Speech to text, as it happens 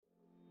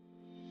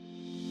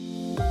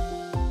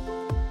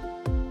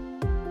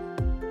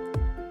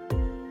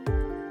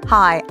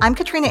Hi, I'm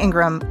Katrina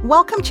Ingram.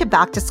 Welcome to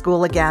Back to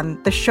School Again,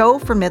 the show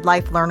for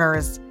midlife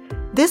learners.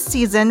 This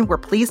season, we're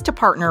pleased to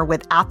partner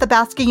with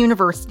Athabasca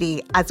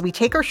University as we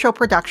take our show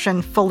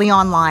production fully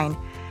online.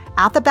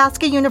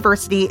 Athabasca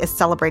University is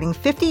celebrating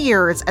 50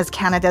 years as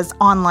Canada's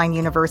online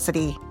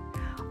university.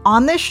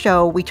 On this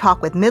show, we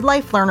talk with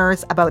midlife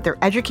learners about their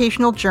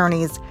educational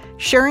journeys,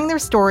 sharing their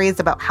stories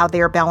about how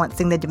they are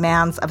balancing the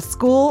demands of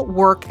school,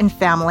 work, and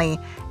family,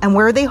 and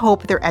where they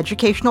hope their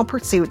educational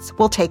pursuits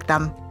will take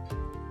them.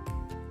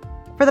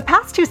 For the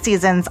past 2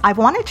 seasons, I've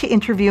wanted to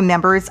interview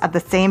members of the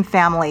same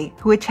family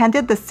who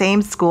attended the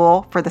same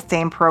school for the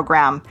same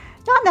program,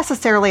 not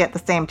necessarily at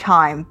the same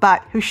time,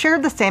 but who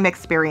shared the same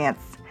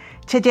experience.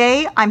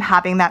 Today, I'm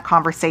having that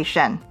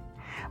conversation.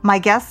 My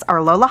guests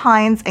are Lola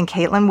Hines and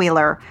Caitlin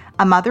Wheeler,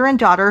 a mother and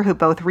daughter who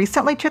both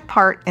recently took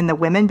part in the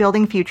Women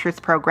Building Futures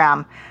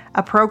program,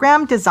 a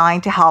program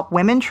designed to help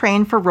women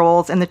train for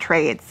roles in the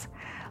trades.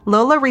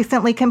 Lola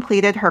recently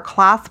completed her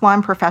Class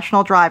 1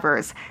 professional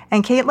drivers,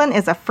 and Caitlin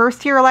is a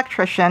first-year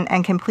electrician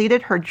and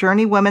completed her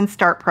Journey Women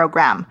Start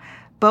program.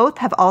 Both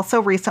have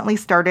also recently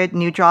started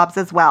new jobs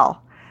as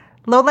well.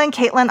 Lola and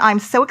Caitlin, I'm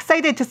so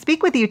excited to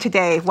speak with you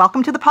today.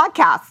 Welcome to the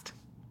podcast.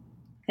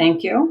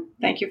 Thank you.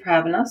 Thank you for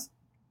having us.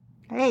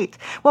 Great.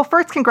 Well,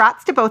 first,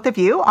 congrats to both of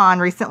you on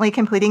recently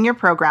completing your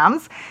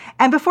programs.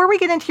 And before we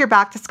get into your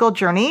back to school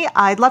journey,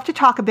 I'd love to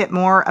talk a bit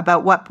more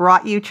about what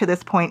brought you to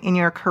this point in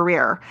your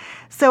career.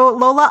 So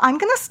Lola, I'm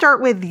going to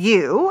start with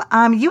you.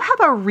 You have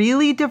a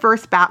really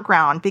diverse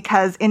background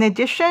because in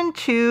addition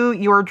to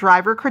your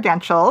driver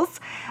credentials,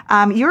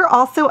 you're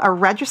also a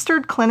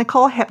registered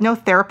clinical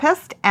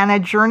hypnotherapist and a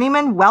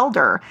journeyman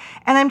welder.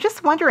 And I'm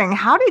just wondering,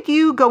 how did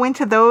you go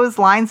into those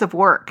lines of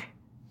work?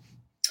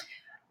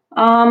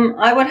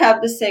 I would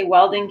have to say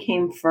welding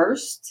came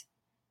first.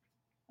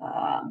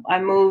 I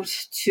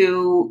moved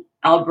to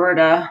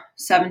Alberta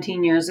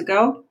 17 years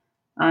ago.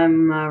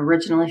 I'm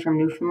originally from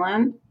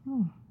Newfoundland.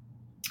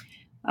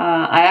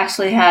 I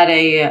actually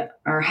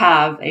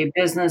have a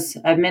business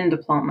admin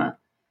diploma,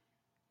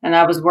 and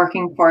I was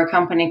working for a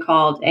company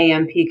called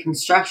AMP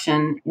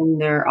Construction in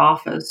their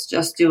office,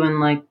 just doing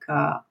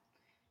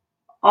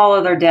all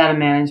of their data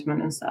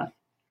management and stuff.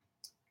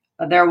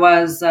 There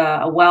was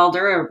a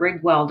rig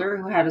welder,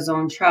 who had his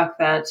own truck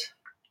that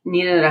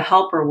needed a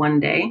helper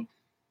one day.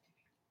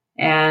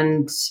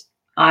 And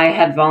I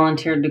had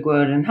volunteered to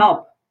go out and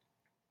help.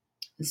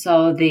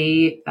 So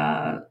the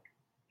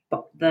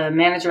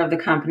manager of the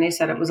company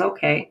said it was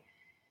okay.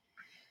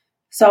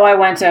 So I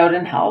went out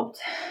and helped.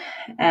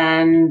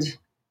 And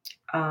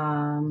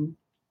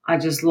I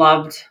just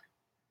loved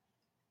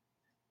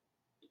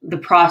the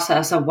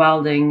process of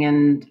welding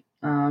and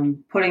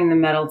putting the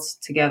metals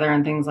together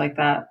and things like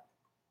that.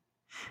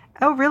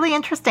 Oh, really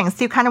interesting.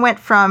 So you kind of went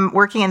from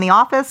working in the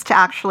office to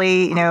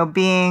actually,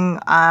 being,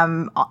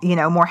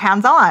 more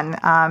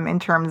hands-on in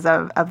terms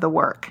of the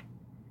work.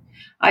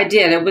 I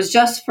did. It was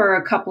just for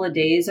a couple of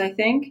days, I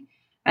think.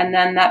 And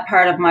then that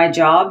part of my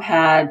job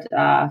had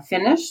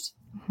finished.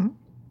 Mm-hmm.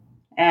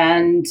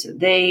 And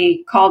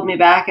they called me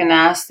back and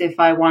asked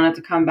if I wanted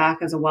to come back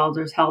as a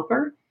welder's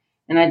helper.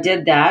 And I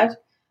did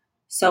that.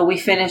 So we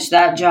finished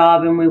that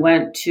job and we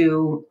went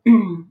to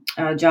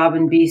a job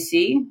in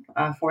BC,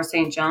 Fort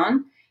St.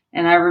 John.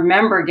 And I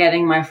remember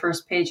getting my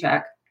first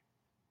paycheck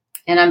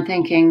and I'm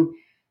thinking,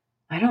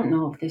 I don't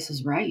know if this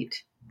is right,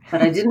 but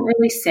I didn't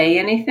really say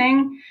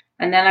anything.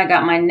 And then I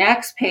got my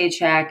next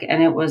paycheck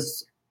and it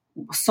was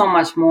so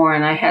much more.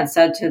 And I had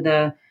said to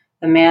the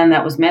man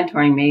that was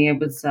mentoring me, it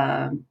was,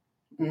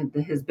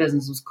 his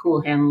business was Cool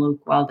Hand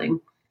Luke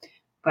Welding.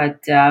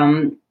 But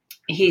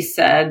he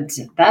said,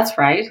 that's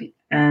right.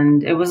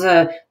 And it was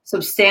a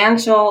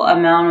substantial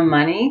amount of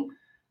money.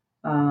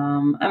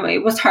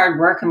 It was hard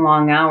work and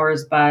long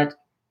hours, but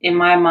in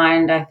my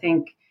mind, I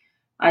think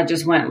I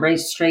just went right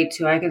straight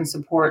to I can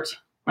support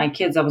my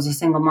kids. I was a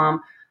single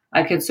mom.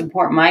 I could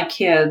support my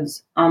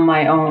kids on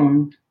my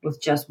own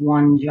with just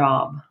one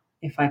job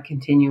if I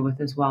continue with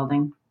this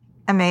welding.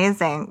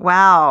 Amazing.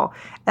 Wow.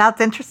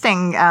 That's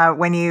interesting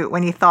when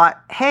you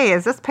thought, hey,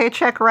 is this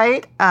paycheck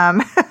right?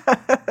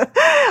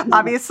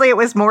 Obviously, it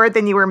was more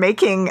than you were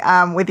making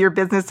with your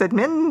business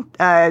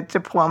admin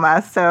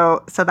diploma.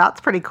 So that's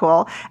pretty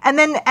cool. And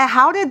then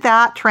how did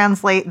that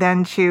translate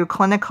then to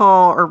clinical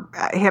or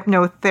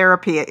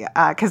hypnotherapy?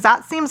 Because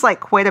that seems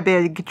like quite a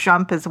big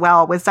jump as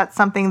well. Was that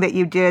something that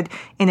you did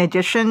in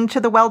addition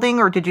to the welding,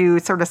 or did you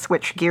sort of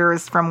switch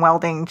gears from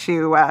welding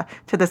to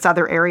this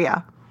other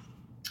area?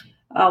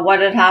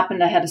 What had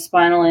happened, I had a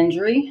spinal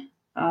injury.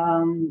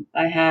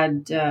 I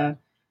had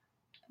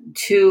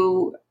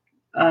 2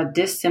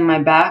 discs in my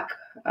back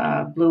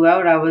blew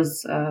out. I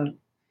was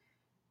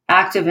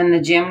active in the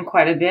gym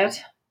quite a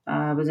bit.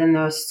 I was in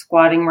the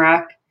squatting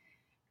rack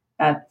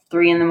at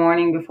 3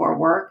 a.m. before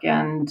work,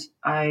 and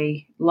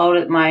I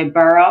loaded my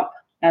bar up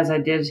as I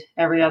did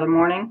every other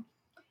morning.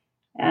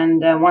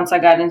 And once I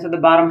got into the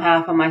bottom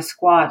half of my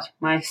squat,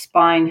 my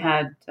spine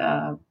had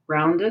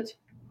rounded,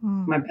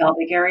 my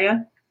pelvic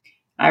area.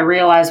 I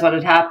realized what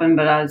had happened,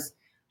 but I was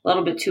a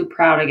little bit too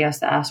proud, I guess,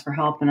 to ask for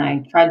help. And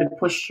I tried to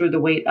push through the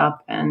weight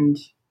up, and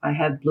I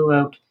had blew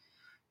out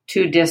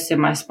 2 discs in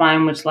my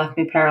spine, which left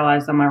me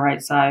paralyzed on my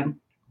right side.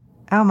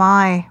 Oh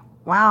my!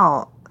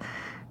 Wow.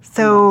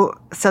 So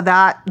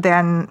that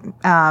then,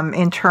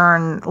 in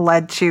turn,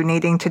 led to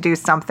needing to do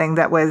something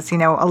that was,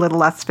 a little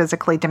less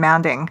physically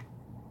demanding.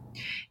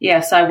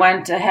 Yes, I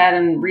went ahead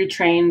and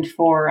retrained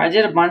I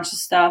did a bunch of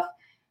stuff,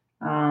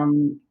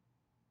 some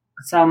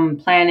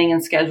planning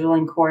and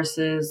scheduling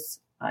courses.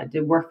 I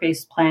did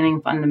work-based planning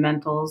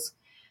fundamentals.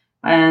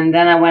 And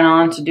then I went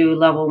on to do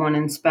level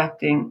 1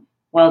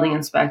 welding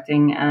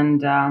inspecting,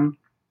 and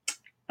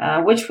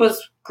which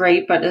was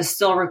great, but it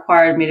still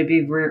required me to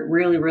be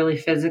really, really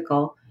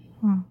physical.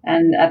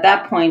 And at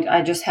that point,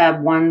 I just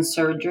had one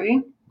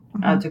surgery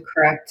to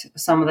correct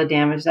some of the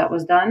damage that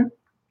was done.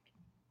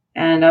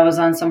 And I was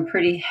on some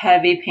pretty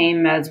heavy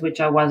pain meds,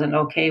 which I wasn't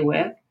okay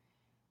with.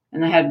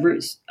 And I had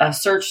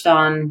searched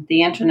on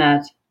the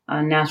internet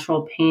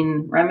natural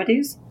pain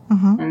remedies,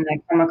 and I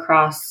come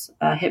across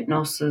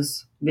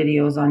hypnosis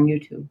videos on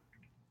YouTube.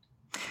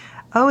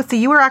 Oh, so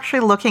you were actually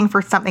looking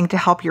for something to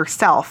help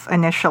yourself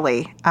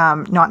initially,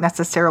 not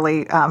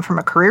necessarily from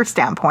a career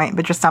standpoint,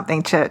 but just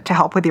something to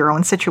help with your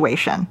own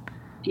situation.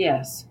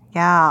 Yes.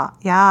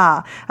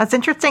 Yeah. That's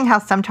interesting how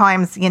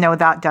sometimes,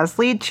 that does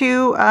lead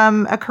to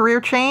a career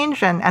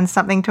change and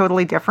something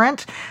totally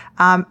different.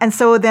 And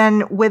so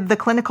then with the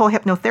clinical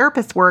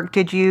hypnotherapist work,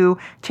 did you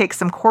take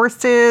some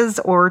courses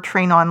or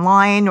train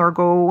online or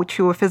go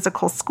to a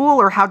physical school,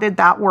 or how did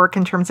that work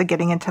in terms of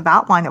getting into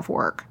that line of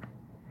work?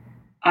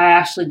 I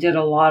actually did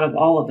a lot of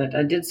all of it.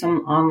 I did some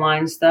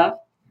online stuff.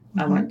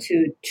 I went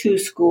to 2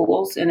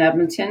 schools in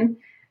Edmonton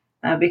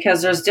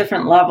because there's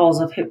different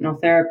levels of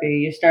hypnotherapy.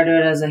 You start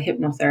out as a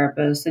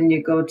hypnotherapist, then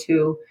you go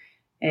to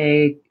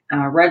a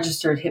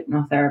registered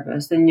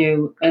hypnotherapist, then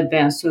you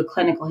advance to a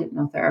clinical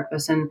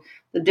hypnotherapist. And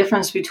the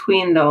difference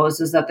between those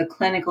is that the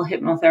clinical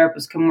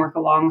hypnotherapist can work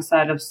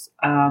alongside of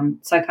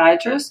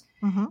psychiatrists.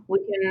 We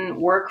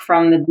can work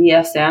from the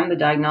DSM, the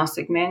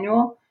diagnostic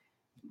manual.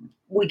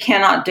 We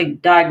cannot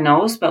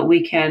diagnose, but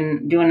we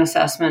can do an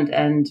assessment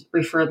and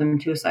refer them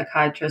to a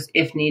psychiatrist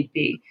if need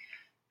be.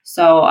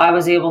 So I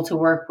was able to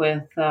work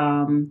with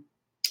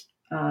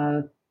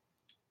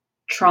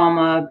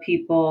trauma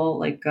people,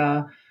 like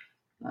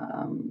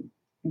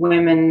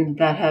women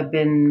that have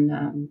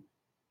been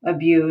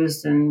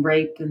abused and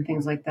raped and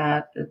things like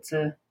that. It's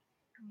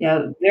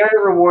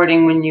very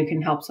rewarding when you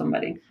can help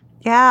somebody.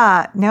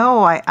 Yeah,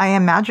 no, I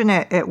imagine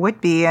it would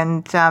be.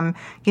 And,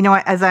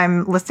 as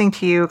I'm listening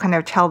to you kind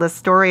of tell this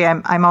story,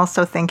 I'm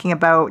also thinking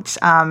about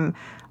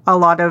a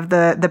lot of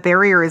the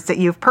barriers that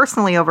you've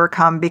personally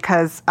overcome,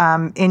 because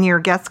in your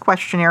guest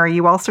questionnaire,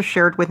 you also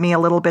shared with me a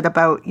little bit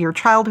about your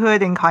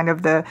childhood and kind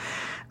of the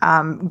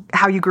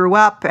how you grew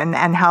up and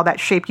how that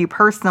shaped you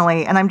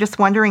personally. And I'm just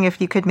wondering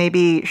if you could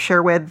maybe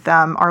share with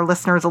our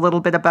listeners a little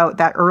bit about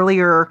that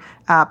earlier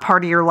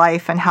part of your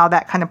life and how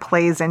that kind of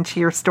plays into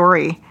your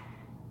story.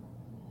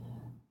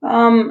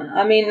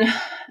 I mean,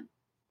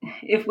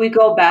 if we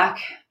go back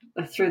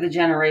through the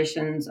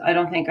generations, I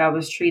don't think I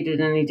was treated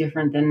any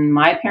different than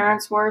my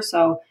parents were.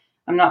 So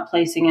I'm not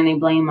placing any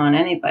blame on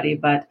anybody,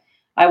 but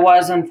I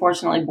was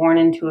unfortunately born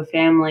into a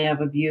family of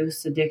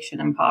abuse,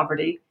 addiction, and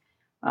poverty.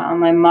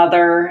 My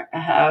mother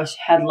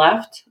had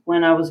left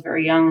when I was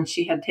very young, and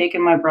she had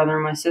taken my brother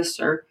and my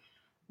sister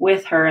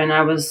with her, and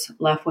I was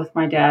left with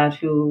my dad,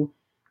 who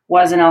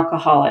was an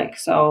alcoholic.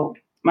 So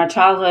my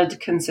childhood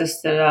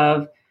consisted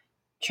of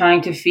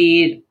trying to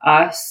feed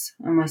us,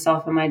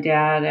 myself and my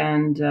dad,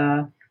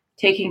 and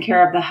taking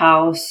care of the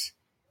house.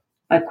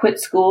 I quit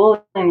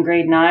school in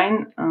grade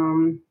 9.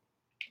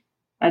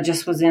 I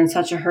just was in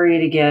such a hurry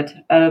to get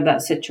out of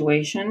that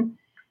situation.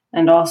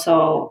 And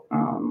also,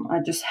 I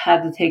just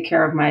had to take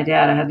care of my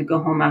dad. I had to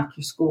go home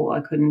after school.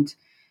 I couldn't,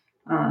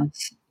 I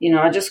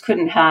just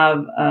couldn't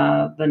have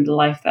the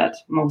life that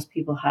most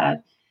people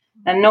had.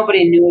 And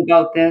nobody knew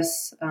about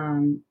this.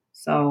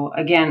 So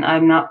again,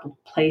 I'm not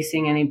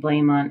placing any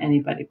blame on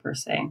anybody per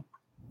se.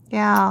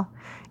 Yeah.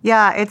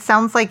 It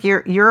sounds like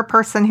you're a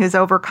person who's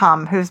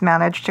overcome, who's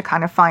managed to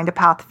kind of find a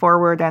path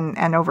forward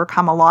and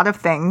overcome a lot of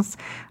things.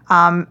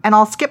 And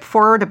I'll skip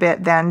forward a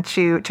bit then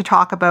to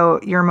talk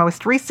about your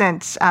most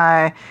recent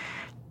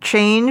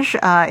change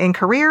in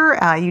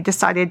career. You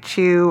decided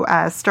to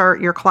start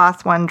your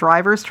Class 1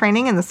 driver's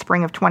training in the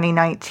spring of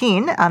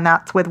 2019, and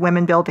that's with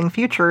Women Building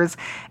Futures.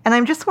 And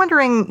I'm just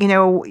wondering,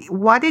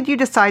 why did you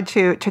decide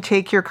to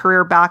take your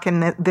career back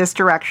in this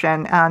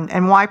direction,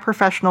 and why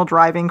professional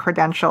driving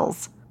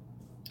credentials?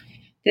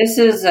 This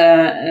is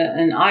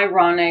an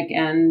ironic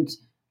and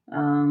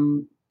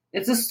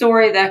it's a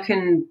story that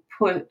can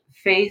put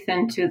faith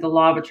into the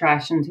law of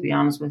attraction, to be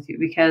honest with you,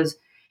 because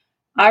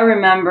I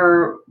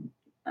remember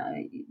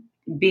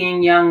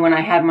being young when I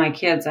had my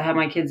kids. I had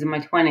my kids in my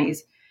 20s.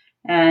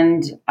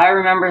 And I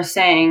remember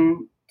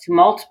saying to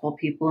multiple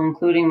people,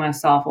 including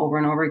myself, over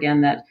and over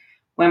again, that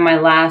when my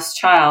last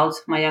child,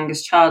 my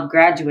youngest child,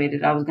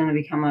 graduated, I was going to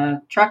become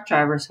a truck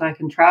driver so I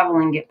can travel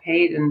and get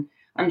paid. And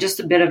I'm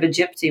just a bit of a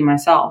gypsy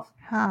myself.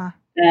 Huh.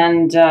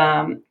 And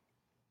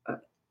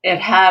it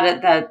had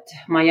it that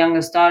my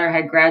youngest daughter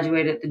had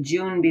graduated the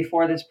June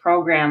before this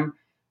program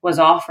was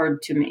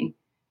offered to me.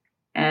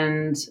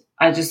 And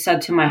I just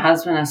said to my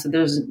husband, I said,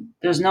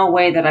 there's no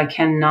way that I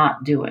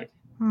cannot do it.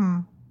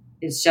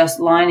 It's just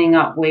lining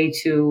up way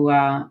too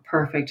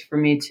perfect for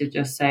me to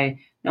just say,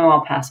 no,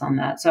 I'll pass on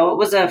that. So it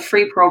was a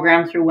free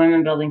program through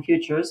Women Building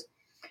Futures.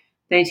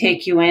 They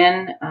take you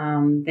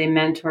in, they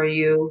mentor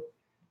you,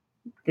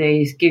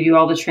 they give you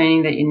all the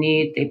training that you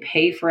need, they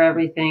pay for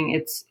everything.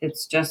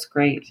 It's just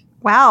great.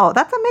 Wow,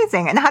 that's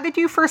amazing. And how did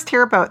you first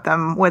hear about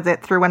them? Was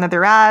it through one of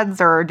their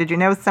ads, or did you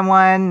know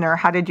someone, or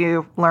how did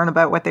you learn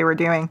about what they were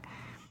doing?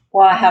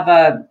 Well, I have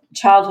a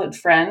childhood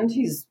friend.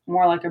 He's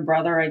more like a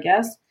brother, I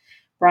guess.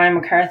 Brian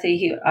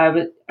McCarthy.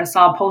 I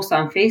saw a post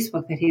on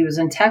Facebook that he was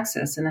in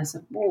Texas, and I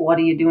said, well, what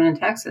are you doing in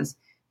Texas?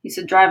 He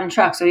said, driving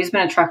truck. So he's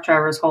been a truck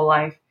driver his whole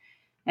life.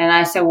 And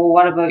I said, well,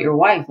 what about your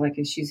wife? Like,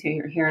 if she's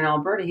here in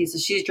Alberta? He said,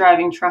 she's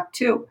driving truck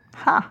too.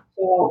 Huh.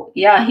 So,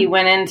 yeah, he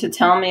went in to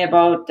tell me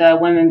about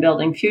Women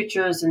Building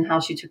Futures and how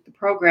she took the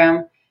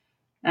program.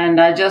 And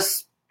I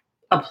just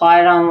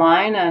applied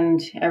online,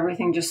 and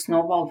everything just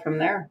snowballed from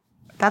there.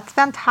 That's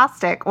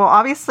fantastic. Well,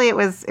 obviously it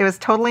was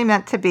totally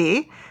meant to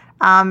be.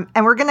 And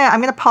I'm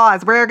going to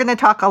pause. We're going to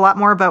talk a lot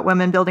more about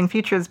Women Building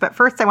Futures, but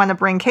first I want to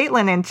bring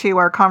Caitlin into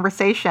our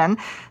conversation.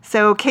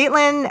 So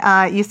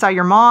Caitlin, you saw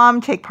your mom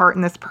take part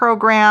in this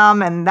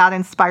program, and that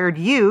inspired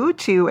you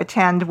to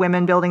attend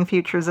Women Building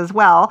Futures as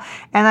well.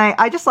 And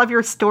I just love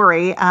your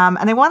story. And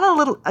I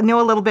want to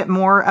know a little bit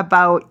more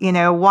about,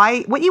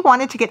 what you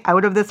wanted to get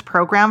out of this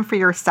program for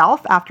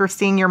yourself after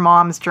seeing your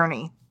mom's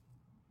journey.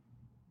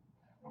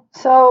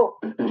 So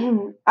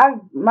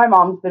my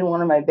mom's been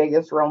one of my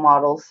biggest role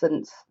models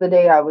since the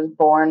day I was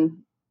born.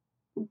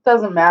 It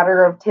doesn't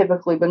matter. I've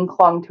typically been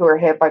clung to her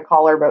hip. I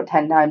call her about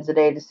 10 times a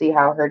day to see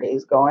how her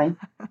day's going.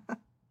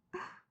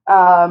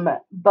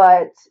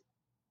 But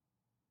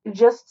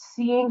just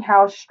seeing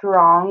how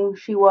strong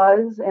she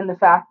was, and the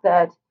fact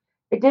that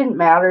it didn't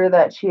matter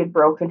that she had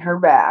broken her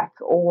back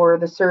or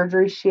the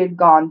surgery she had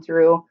gone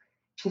through.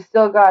 She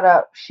still got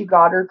up. She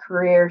got her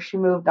career. She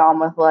moved on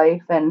with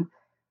life. And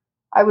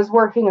I was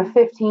working a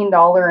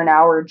 $15 an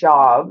hour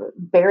job,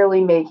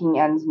 barely making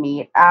ends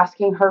meet,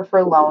 asking her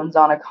for loans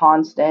on a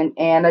constant,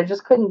 and I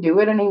just couldn't do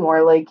it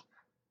anymore. Like,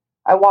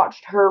 I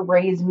watched her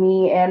raise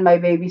me and my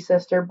baby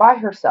sister by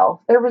herself.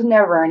 There was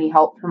never any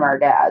help from our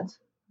dads.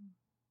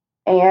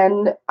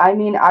 And I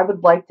mean, I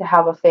would like to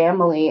have a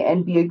family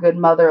and be a good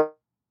mother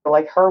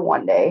like her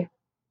one day,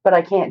 but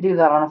I can't do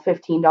that on a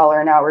 $15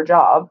 an hour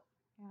job.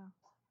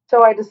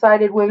 So I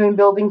decided Women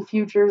Building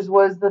Futures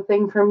was the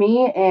thing for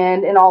me.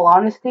 And in all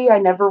honesty, I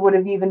never would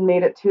have even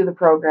made it to the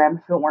program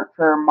if it weren't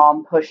for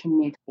Mom pushing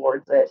me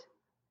towards it.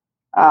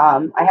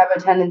 I have a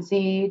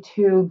tendency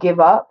to give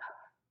up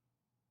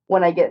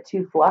when I get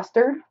too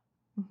flustered.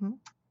 Mm-hmm.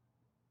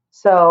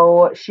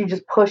 So she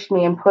just pushed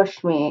me and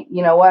pushed me.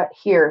 You know what?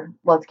 Here,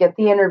 let's get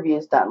the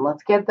interviews done.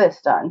 Let's get this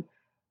done.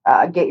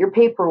 Get your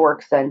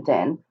paperwork sent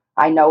in.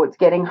 I know it's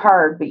getting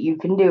hard, but you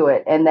can do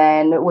it. And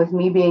then with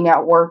me being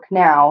at work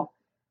now,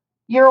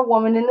 you're a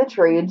woman in the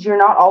trades. You're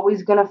not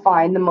always going to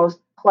find the most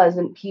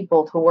pleasant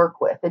people to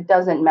work with. It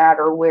doesn't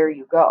matter where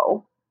you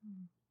go.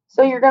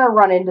 So you're going to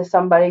run into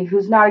somebody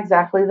who's not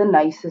exactly the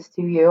nicest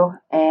to you.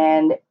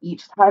 And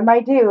each time I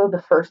do,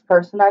 the first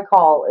person I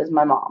call is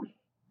my mom.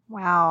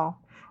 Wow.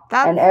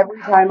 And every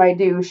time I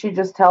do, she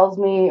just tells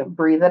me,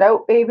 breathe it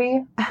out,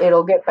 baby.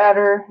 It'll get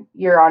better.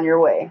 You're on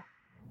your way.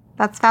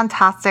 That's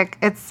fantastic.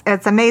 It's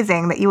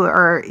amazing that you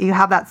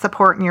have that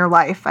support in your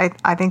life.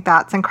 I think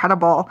that's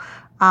incredible.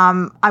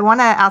 I want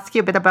to ask you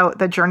a bit about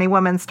the Journey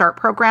Women Start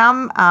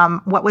program.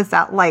 What was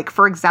that like?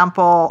 For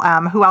example,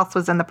 who else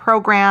was in the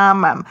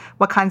program?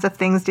 What kinds of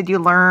things did you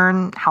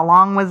learn? How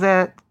long was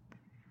it?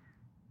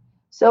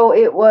 So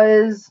it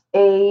was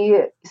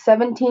a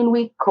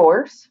 17-week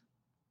course.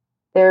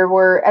 There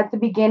were, at the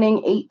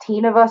beginning,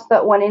 18 of us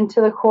that went into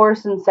the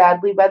course, and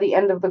sadly, by the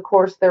end of the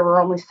course, there were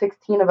only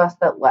 16 of us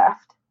that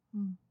left.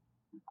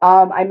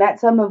 I met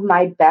some of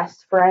my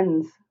best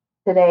friends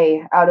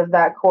today out of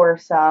that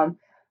course.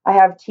 I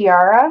have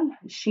Tiara.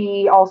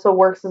 She also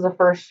works as a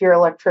first-year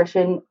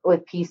electrician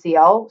with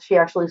PCL. She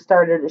actually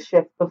started a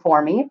shift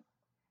before me.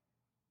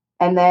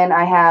 And then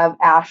I have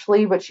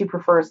Ashley, but she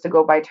prefers to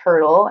go by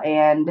Turtle.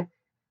 And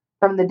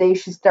from the day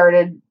she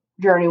started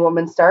Journey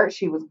Woman Start,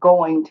 she was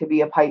going to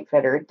be a pipe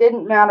fitter. It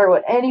didn't matter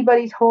what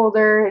anybody told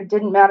her. It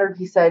didn't matter if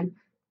he said,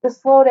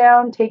 just slow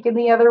down, take in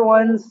the other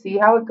ones, see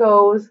how it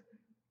goes.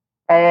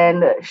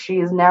 And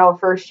she's now a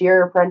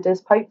first-year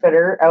apprentice pipe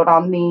fitter out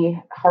on the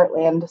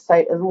Heartland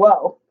site as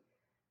well.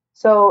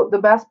 So the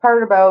best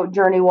part about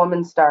Journey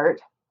Woman Start,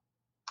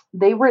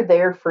 they were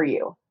there for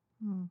you.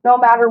 No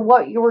matter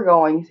what you were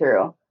going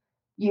through.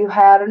 You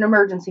had an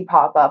emergency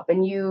pop up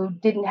and you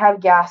didn't have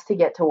gas to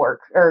get to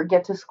work or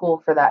get to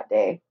school for that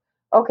day.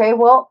 Okay,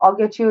 well, I'll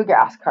get you a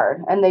gas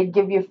card. And they'd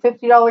give you a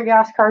 $50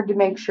 gas card to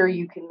make sure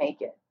you can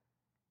make it.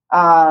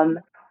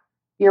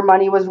 Your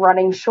money was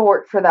running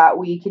short for that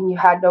week and you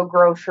had no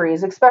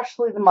groceries,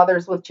 especially the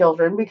mothers with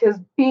children, because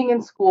being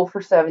in school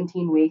for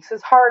 17 weeks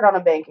is hard on a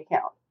bank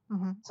account.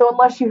 Mm-hmm. So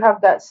unless you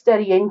have that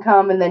steady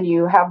income and then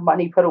you have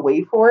money put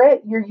away for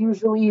it, you're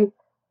usually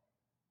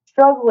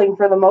struggling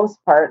for the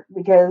most part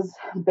because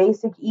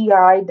basic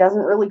EI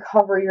doesn't really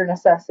cover your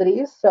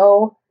necessities.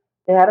 So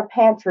they had a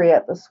pantry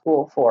at the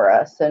school for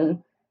us.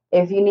 And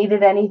if you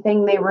needed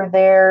anything, they were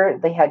there.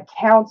 They had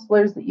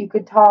counselors that you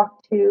could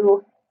talk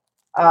to.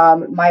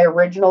 My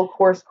original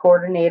course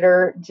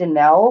coordinator,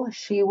 Janelle,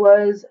 she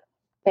was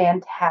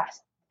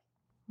fantastic.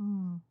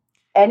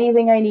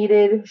 Anything I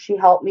needed, she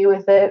helped me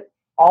with it.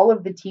 All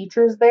of the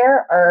teachers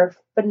there are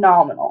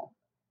phenomenal.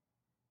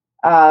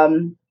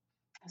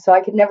 So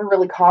I could never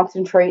really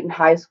concentrate in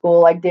high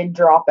school. I did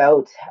drop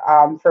out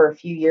for a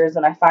few years,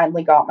 and I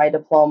finally got my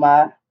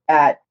diploma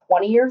at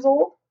 20 years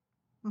old.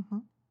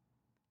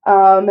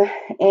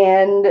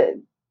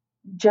 And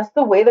just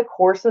the way the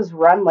courses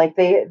run, like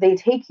they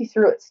take you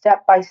through it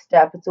step by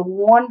step. It's a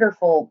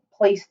wonderful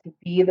place to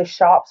be. The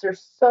shops are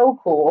so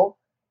cool.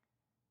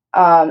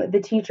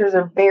 The teachers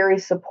are very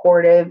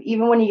supportive.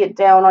 Even when you get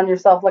down on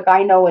yourself, like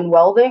I know in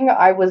welding,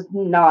 I was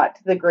not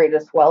the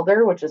greatest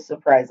welder, which is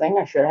surprising.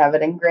 I should have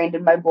it ingrained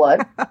in my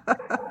blood.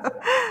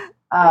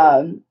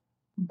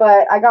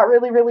 But I got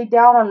really, really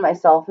down on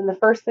myself. And the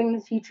first thing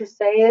the teachers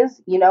say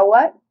is, you know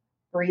what?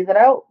 Breathe it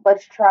out.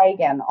 Let's try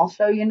again. I'll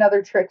show you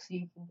another trick so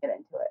you can get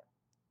into it.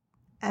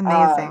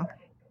 Amazing.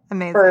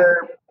 Amazing.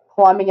 For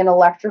plumbing and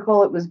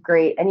electrical, it was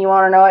great. And you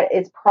want to know it?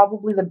 It's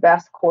probably the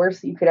best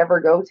course you could ever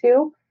go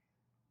to.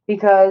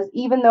 Because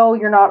even though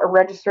you're not a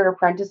registered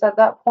apprentice at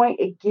that point,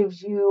 it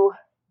gives you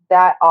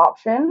that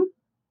option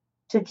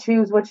to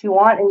choose what you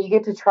want, and you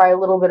get to try a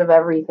little bit of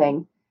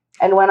everything.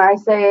 And when I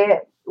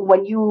say,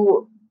 when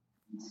you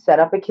set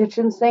up a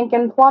kitchen sink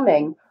in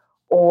plumbing,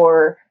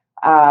 or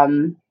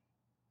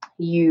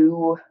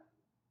you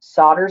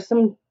solder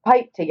some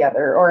pipe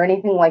together, or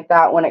anything like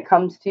that, when it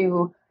comes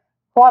to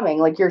plumbing,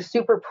 like you're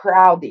super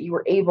proud that you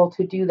were able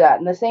to do that.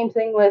 And the same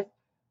thing with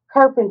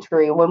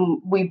carpentry,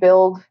 when we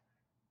build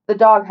the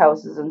dog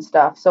houses and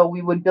stuff. So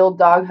we would build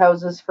dog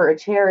houses for a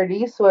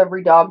charity. So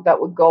every dog that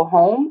would go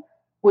home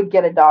would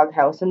get a dog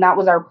house. And that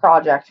was our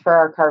project for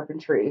our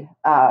carpentry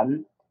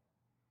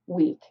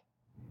week.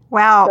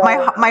 Wow.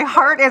 So, my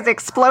heart is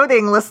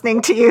exploding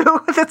listening to you.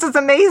 This is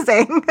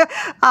amazing.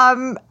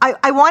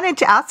 I wanted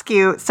to ask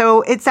you,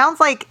 so it sounds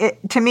like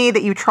to me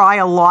that you try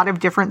a lot of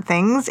different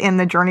things in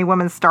the Journey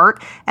Women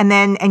Start,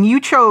 and you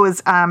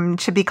chose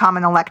to become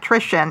an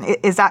electrician.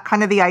 Is that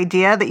kind of the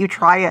idea, that you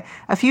try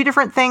a few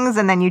different things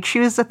and then you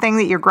choose the thing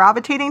that you're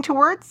gravitating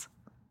towards?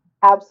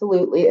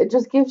 Absolutely. It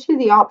just gives you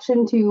the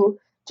option to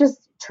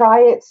just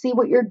try it, see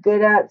what you're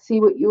good at, see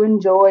what you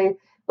enjoy.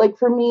 Like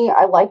for me,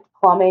 I liked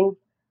plumbing.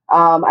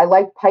 I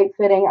liked pipe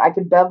fitting. I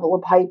could bevel a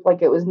pipe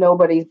like it was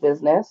nobody's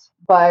business.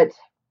 But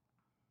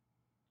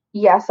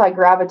yes, I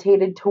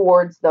gravitated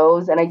towards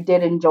those and I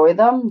did enjoy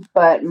them.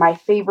 But my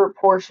favorite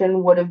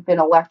portion would have been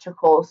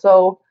electrical.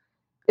 So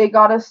they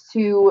got us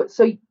to,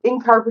 so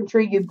in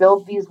carpentry, you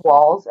build these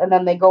walls and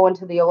then they go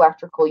into the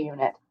electrical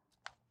unit.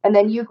 And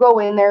then you go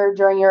in there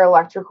during your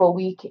electrical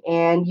week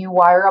and you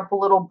wire up a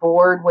little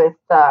board with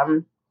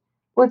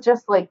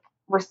just like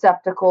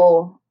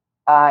receptacle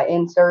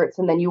inserts,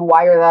 and then you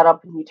wire that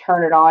up and you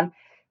turn it on.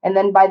 And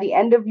then by the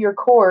end of your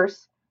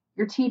course,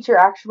 your teacher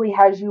actually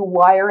has you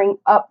wiring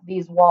up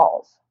these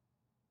walls.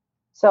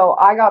 So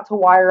I got to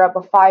wire up a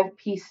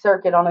 5-piece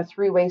circuit on a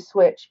 3-way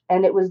switch,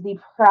 and it was the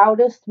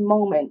proudest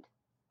moment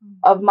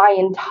of my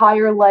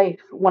entire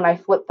life when I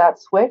flipped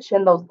that switch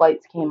and those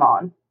lights came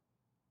on.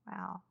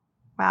 Wow.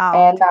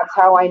 Wow. And that's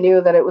how I knew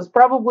that it was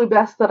probably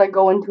best that I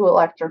go into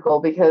electrical,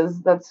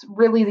 because that's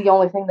really the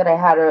only thing that I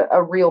had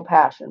a real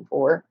passion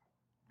for.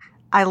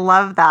 I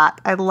love that.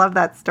 I love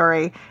that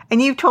story.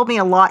 And you've told me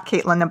a lot,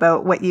 Caitlin,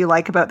 about what you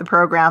like about the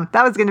program.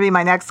 That was going to be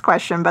my next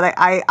question, but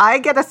I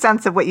get a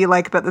sense of what you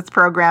like about this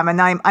program. And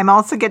I'm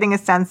also getting a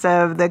sense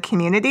of the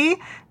community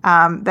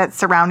that's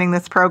surrounding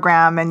this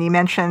program. And you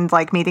mentioned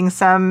like meeting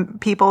some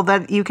people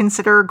that you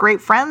consider great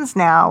friends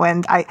now.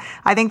 And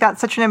I think that's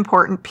such an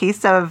important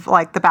piece of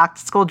like the back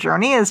to school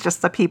journey, is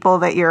just the people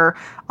that you're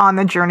on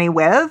the journey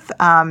with.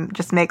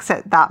 Just makes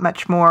it that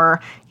much more,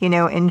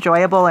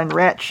 enjoyable and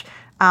rich.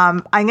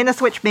 I'm going to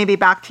switch maybe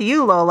back to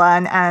you, Lola,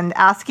 and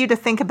ask you to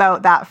think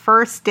about that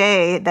first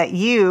day that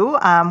you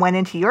went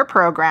into your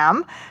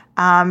program.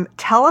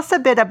 Tell us a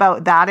bit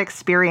about that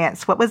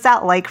experience. What was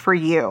that like for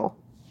you?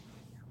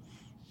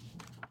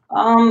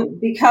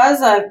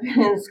 Because I've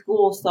been in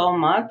school so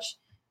much,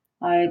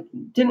 I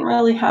didn't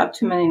really have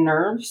too many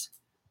nerves.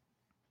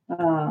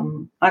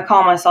 I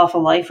call myself a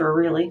lifer,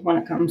 really, when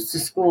it comes to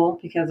school,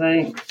 because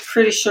I'm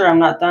pretty sure I'm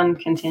not done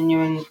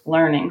continuing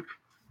learning.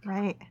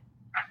 Right.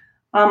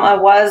 I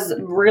was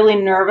really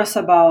nervous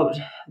about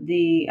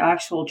the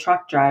actual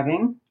truck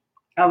driving.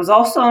 I was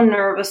also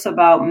nervous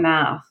about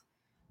math.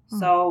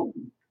 So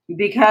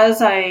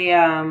because of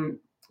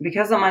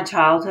my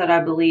childhood,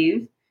 I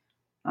believe,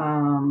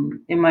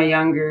 in my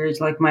younger age,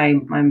 like my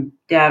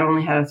dad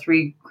only had a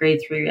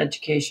grade 3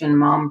 education,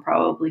 mom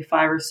probably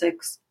 5 or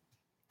 6,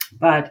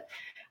 but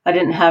I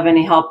didn't have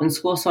any help in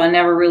school. So I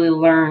never really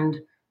learned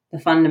the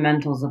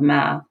fundamentals of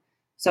math.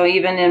 So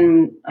even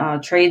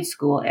in trade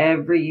school,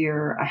 every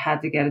year I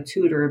had to get a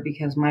tutor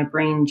because my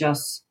brain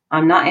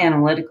I'm not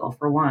analytical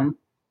for one,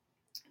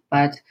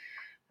 but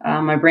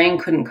my brain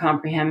couldn't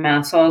comprehend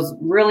math. So I was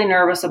really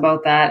nervous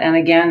about that. And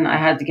again, I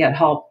had to get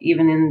help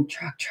even in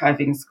truck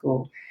driving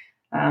school.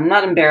 I'm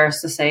not embarrassed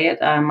to say it.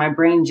 My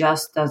brain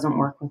just doesn't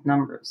work with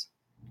numbers.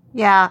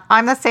 Yeah,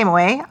 I'm the same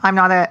way. I'm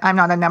not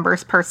a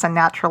numbers person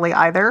naturally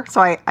either.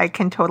 So I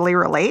can totally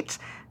relate.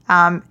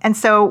 And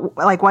so,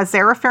 like, was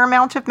there a fair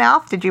amount of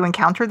math? Did you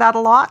encounter that a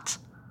lot?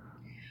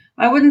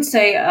 I wouldn't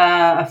say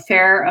a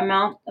fair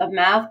amount of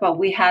math, but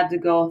we had to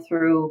go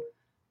through,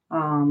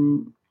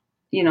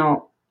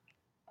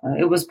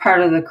 it was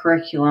part of the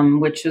curriculum,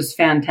 which was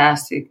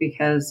fantastic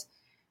because,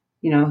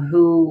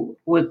 who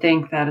would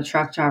think that a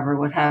truck driver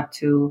would have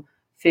to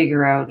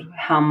figure out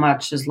how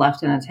much is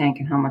left in a tank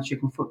and how much you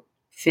can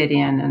fit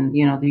in and,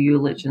 the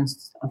ullage and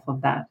stuff of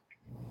that.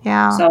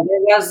 Yeah. So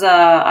there was,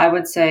 I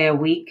would say a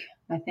week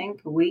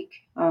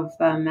of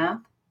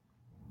math.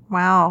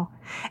 Wow.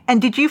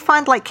 And did you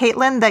find, like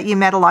Caitlin, that you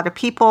met a lot of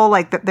people,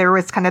 like that there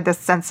was kind of this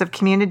sense of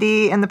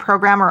community in the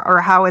program, or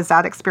how was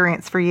that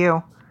experience for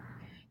you?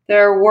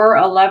 There were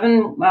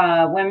 11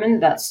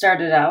 women that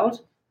started out.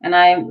 And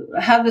I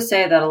have to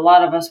say that a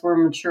lot of us were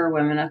mature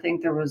women. I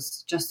think there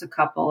was just a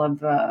couple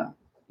of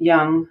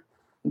young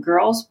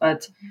girls,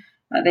 but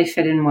they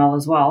fit in well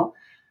as well.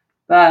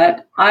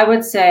 But I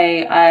would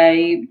say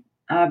I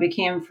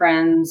became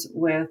friends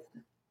with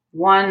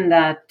one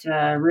that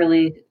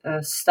really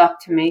stuck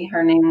to me.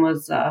 Her name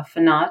was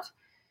Fanat,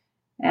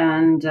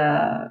 and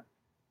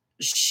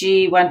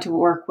she went to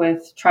work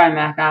with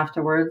Trimac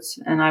afterwards,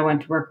 and I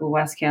went to work with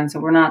Westcan. So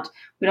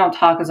we don't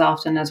talk as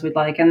often as we'd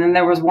like. And then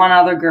there was one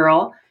other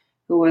girl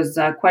who was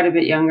quite a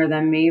bit younger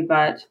than me,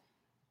 but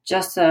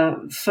just a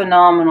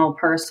phenomenal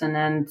person.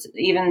 And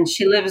even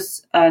she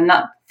lives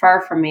not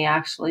far from me,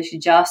 actually. She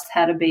just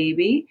had a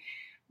baby.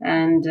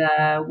 And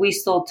we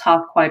still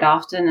talk quite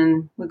often,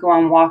 and we go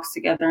on walks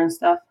together and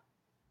stuff.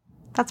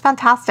 That's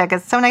fantastic.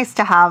 It's so nice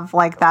to have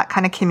like that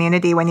kind of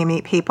community when you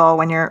meet people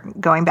when you're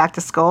going back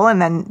to school,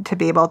 and then to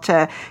be able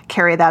to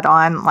carry that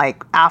on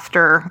like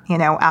after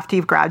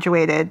you've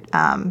graduated.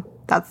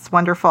 That's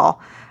wonderful.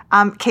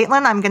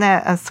 Caitlin, I'm going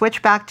to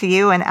switch back to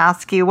you and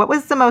ask you, what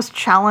was the most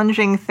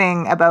challenging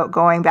thing about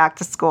going back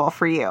to school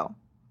for you?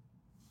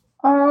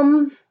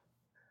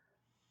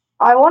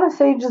 I want to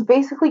say just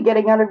basically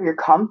getting out of your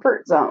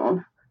comfort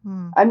zone.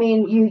 I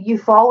mean, you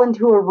fall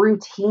into a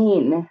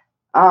routine,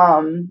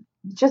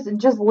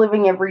 just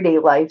living everyday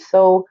life.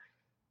 So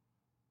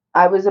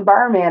I was a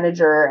bar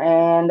manager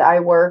and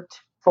I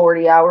worked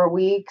 40-hour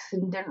weeks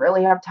and didn't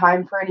really have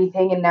time for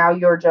anything. And now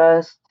you're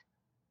just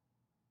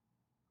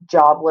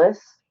jobless.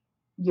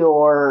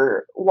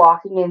 You're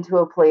walking into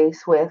a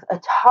place with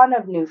a ton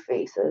of new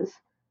faces.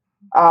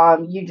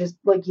 You just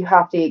you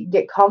have to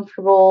get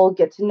comfortable,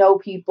 get to know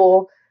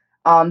people.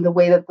 The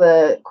way that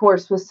the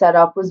course was set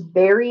up was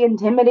very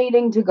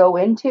intimidating to go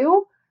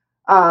into,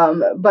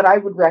 but I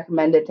would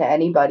recommend it to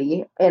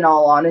anybody, in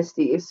all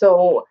honesty.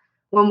 So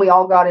when we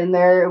all got in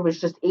there, it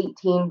was just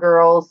 18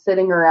 girls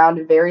sitting around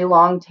a very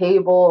long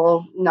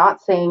table,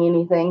 not saying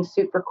anything,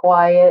 super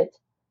quiet.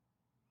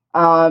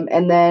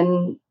 And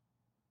then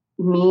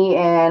me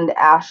and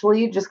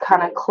Ashley just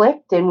kind of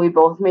clicked, and we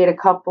both made a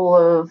couple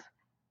of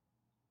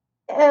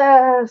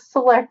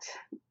select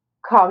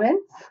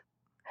comments.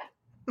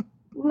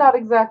 Not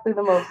exactly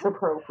the most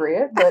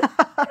appropriate, but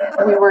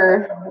we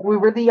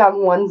were the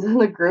young ones in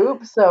the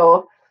group,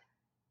 so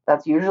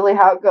that's usually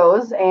how it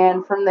goes.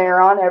 And from there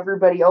on,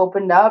 everybody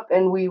opened up,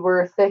 and we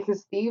were thick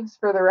as thieves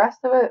for the rest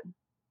of it,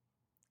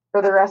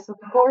 for the rest of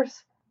the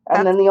course.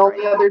 And then the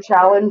only other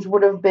challenge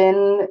would have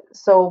been,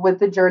 so with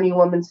the Journey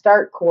Women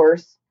Start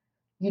course,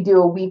 you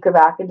do a week of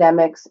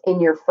academics in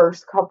your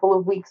first couple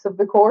of weeks of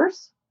the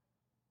course.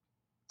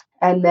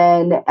 And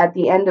then at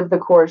the end of the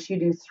course, you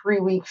do 3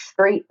 weeks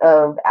straight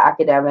of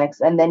academics,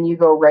 and then you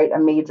go write a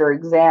major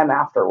exam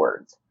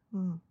afterwards.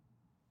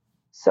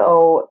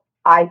 So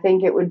I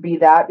think it would be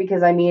that,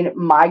 because I mean,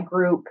 my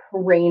group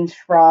ranged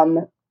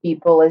from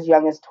people as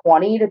young as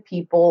 20 to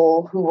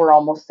people who were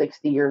almost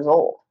 60 years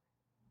old.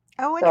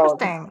 Oh,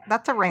 interesting. So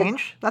that's a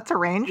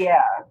range.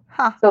 Yeah.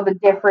 Huh. So the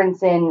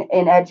difference in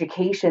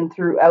education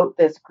throughout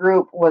this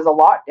group was a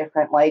lot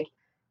different. Like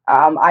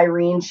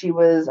Irene,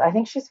 I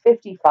think she's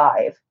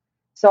 55.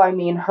 So, I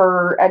mean,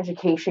 her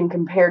education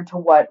compared to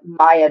what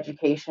my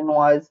education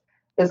was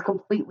is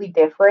completely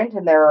different.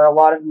 And there are a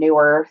lot of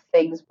newer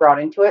things brought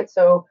into it.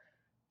 So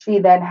she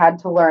then had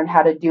to learn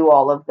how to do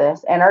all of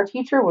this. And our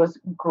teacher was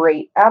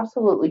great,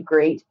 absolutely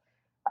great.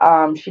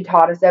 She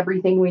taught us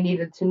everything we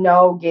needed to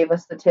know, gave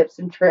us the tips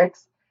and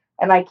tricks.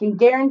 And I can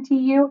guarantee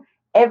you,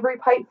 every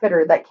pipe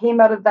fitter that came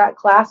out of that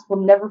class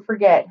will never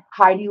forget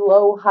Heidi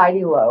Low,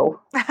 Heidi Low.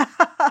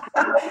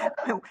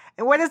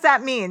 What does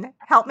that mean?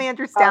 Help me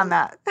understand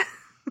that.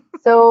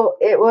 So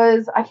it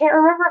was, I can't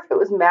remember if it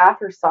was math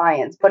or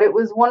science, but it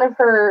was one of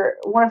her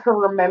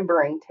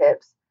remembering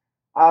tips.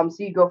 So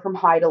you go from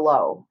high to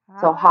low.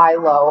 So high,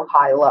 low,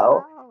 high,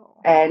 low.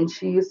 And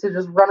she used to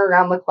just run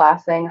around the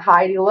class saying,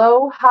 Heidi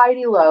low,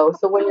 Heidi low.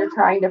 So when you're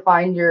trying to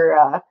find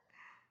your,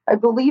 I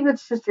believe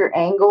it's just your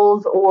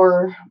angles,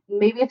 or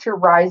maybe it's your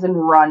rise and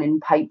run in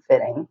pipe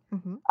fitting.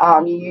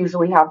 You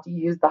usually have to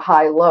use the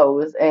high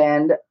lows,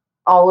 and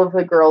all of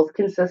the girls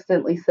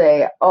consistently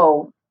say,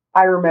 oh,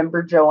 I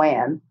remember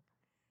Joanne.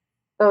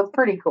 So it's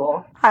pretty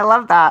cool. I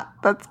love that.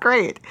 That's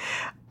great.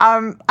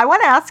 I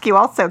want to ask you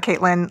also,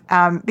 Caitlin,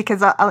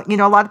 because,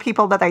 a lot of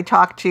people that I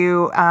talk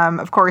to,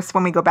 of course,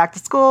 when we go back to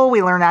school,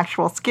 we learn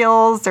actual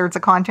skills. There's a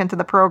content of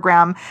the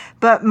program.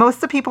 But most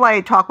of the people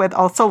I talk with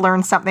also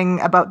learn something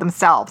about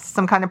themselves,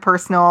 some kind of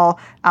personal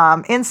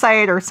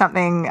insight or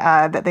something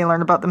that they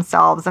learn about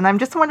themselves. And I'm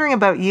just wondering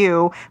about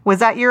you. Was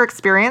that your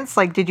experience?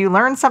 Like, did you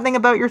learn something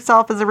about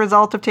yourself as a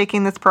result of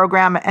taking this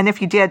program? And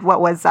if you did, what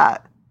was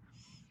that?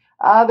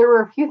 There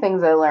were a few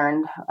things I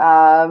learned.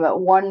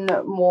 One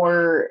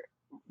more.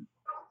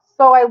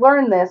 So I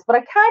learned this, but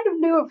I kind of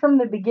knew it from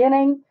the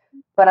beginning,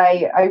 but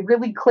I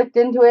really clicked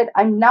into it.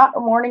 I'm not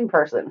a morning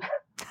person.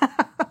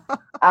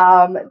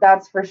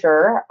 That's for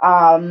sure.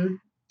 And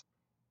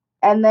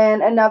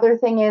then another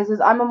thing is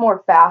I'm a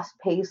more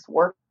fast-paced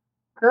worker.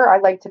 I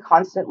like to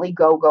constantly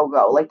go, go,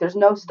 go. Like there's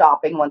no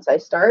stopping once I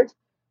start.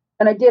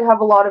 And I did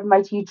have a lot of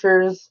my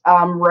teachers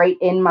write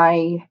in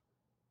my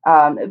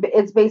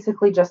it's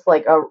basically just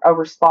like a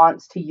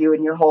response to you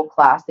and your whole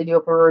class. They do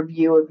up a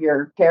review of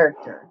your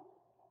character.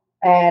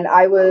 And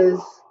I was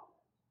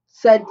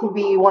said to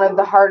be one of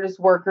the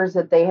hardest workers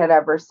that they had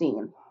ever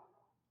seen.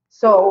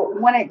 So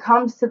when it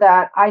comes to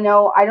that, I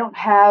know I don't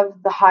have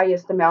the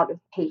highest amount of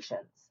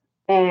patience.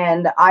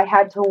 And I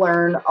had to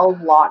learn a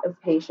lot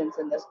of patience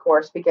in this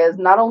course because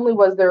not only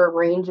was there a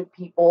range of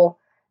people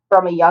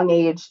from a young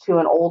age to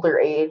an older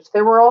age,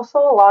 there were also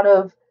a lot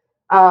of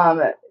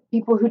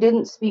people who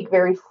didn't speak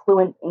very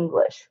fluent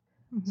English.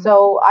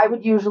 So I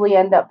would usually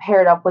end up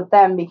paired up with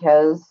them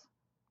because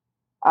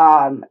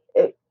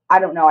I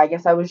don't know, I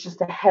guess I was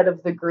just ahead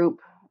of the group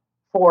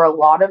for a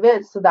lot of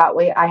it. So that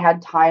way I had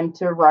time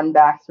to run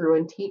back through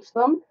and teach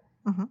them.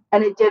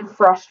 And it did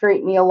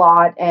frustrate me a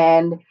lot.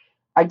 And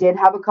I did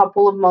have a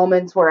couple of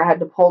moments where I had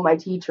to pull my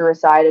teacher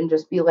aside and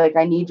just be like,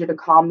 I need you to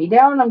calm me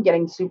down. I'm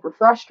getting super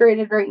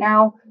frustrated right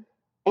now.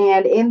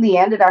 And in the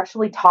end, it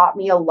actually taught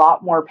me a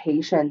lot more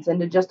patience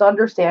and to just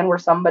understand where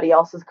somebody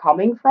else is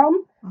coming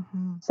from.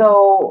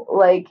 So,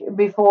 like,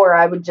 before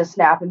I would just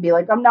snap and be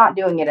like, I'm not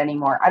doing it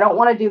anymore. I don't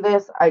want to do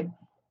this.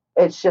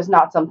 It's just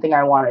not something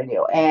I want to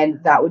do.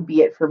 And that would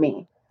be it for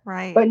me.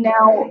 Right. But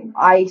now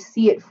I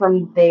see it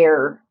from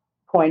their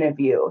point of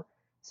view.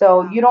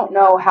 So you don't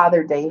know how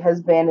their day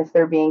has been if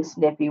they're being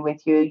snippy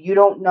with you. You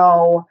don't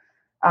know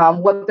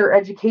what their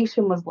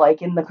education was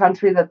like in the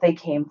country that they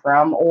came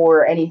from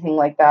or anything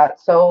like that.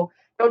 So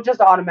don't just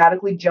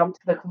automatically jump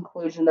to the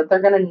conclusion that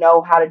they're going to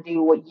know how to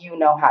do what you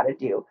know how to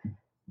do.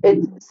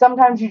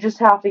 Sometimes you just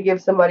have to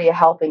give somebody a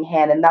helping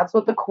hand. And that's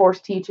what the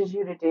course teaches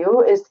you to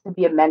do, is to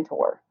be a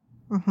mentor.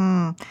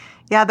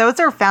 Yeah, those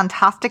are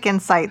fantastic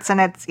insights. And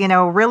it's,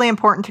 really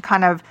important to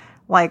kind of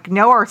like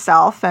know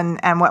ourselves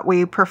and what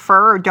we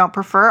prefer or don't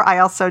prefer. I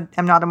also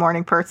am not a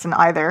morning person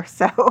either,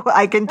 so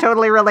I can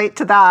totally relate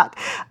to that.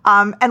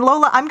 And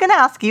Lola, I'm going to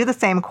ask you the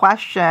same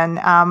question.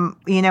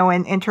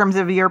 In terms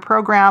of your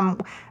program,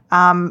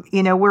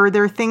 were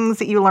there things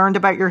that you learned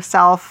about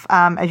yourself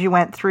as you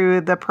went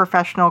through the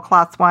professional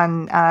Class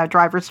 1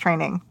 driver's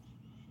training?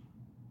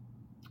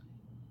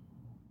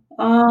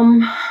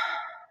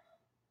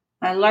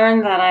 I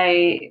learned that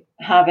I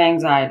have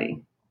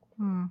anxiety.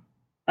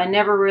 I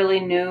never really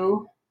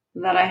knew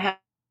that I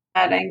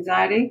had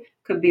anxiety.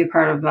 Could be a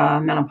part of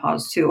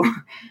menopause too,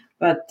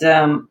 but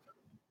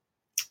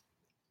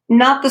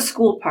not the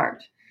school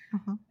part.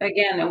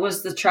 Again, it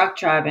was the truck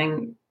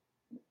driving.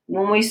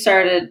 When we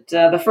started,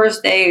 the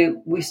first day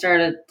we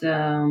started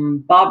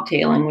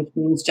bobtailing, which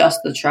means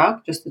just the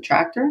truck, just the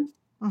tractor.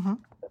 And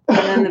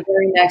then the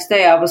very next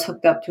day I was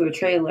hooked up to a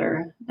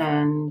trailer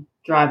and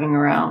driving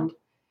around.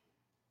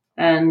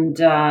 And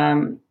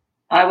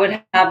I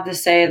would have to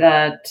say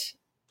that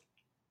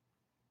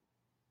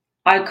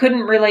I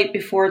couldn't relate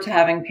before to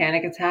having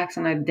panic attacks,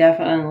 and I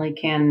definitely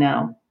can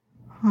now.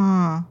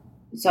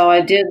 So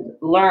I did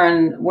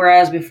learn,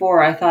 whereas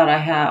before I thought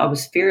I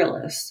was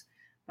fearless.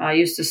 I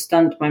used to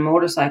stunt my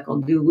motorcycle,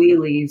 do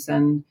wheelies,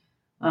 and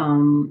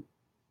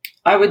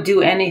I would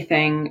do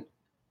anything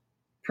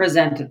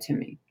presented to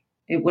me.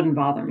 It wouldn't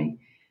bother me.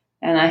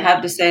 And I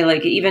have to say,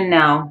 like, even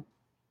now,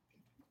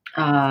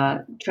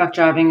 truck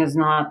driving is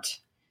not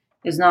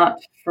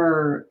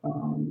for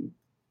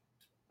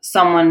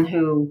someone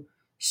who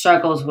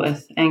struggles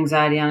with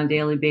anxiety on a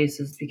daily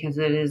basis, because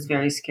it is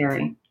very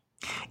scary.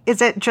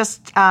 Is it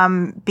just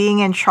being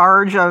in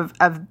charge of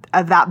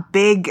that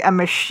big a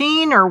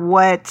machine, or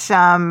what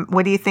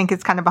do you think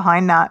is kind of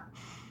behind that?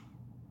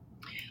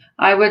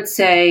 I would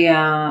say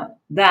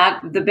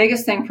that the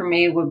biggest thing for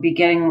me would be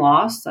getting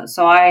lost.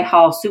 So I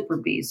haul Super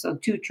Bs, so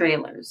 2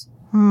 trailers.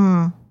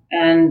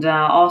 And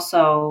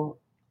also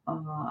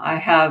I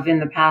have in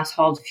the past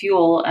hauled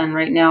fuel, and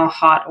right now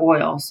hot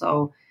oil.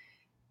 So,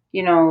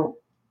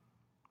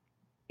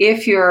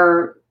 if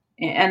you're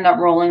end up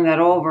rolling that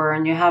over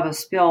and you have a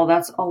spill,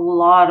 that's a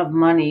lot of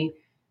money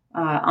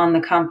on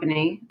the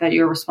company that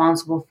you're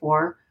responsible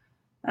for.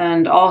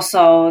 And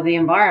also the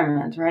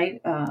environment,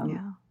 right?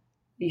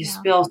 You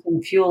spill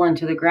some fuel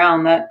into the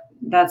ground,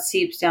 that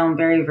seeps down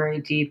very,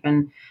 very deep,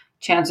 and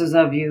chances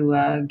of you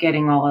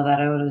getting all of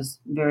that out is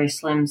very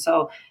slim.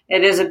 So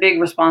it is a big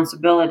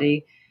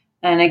responsibility.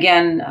 And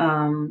again,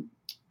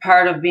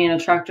 part of being a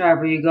truck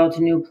driver, you go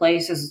to new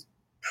places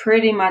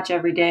pretty much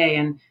every day.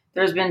 And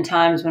there's been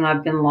times when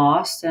I've been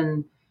lost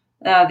and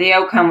the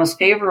outcome was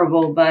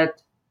favorable, but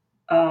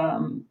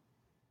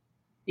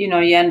you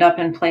end up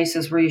in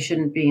places where you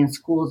shouldn't be, in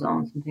school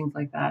zones and things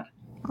like that.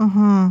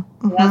 So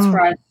that's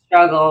where I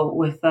struggle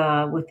with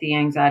the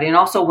anxiety. And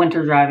also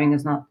winter driving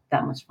is not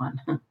that much fun.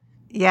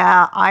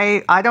 Yeah,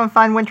 I don't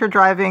find winter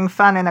driving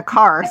fun in a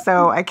car,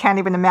 so I can't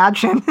even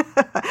imagine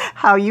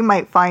how you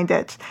might find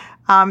it.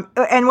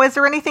 And was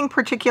there anything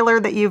particular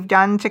that you've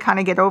done to kind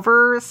of get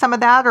over some of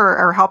that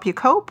or help you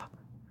cope?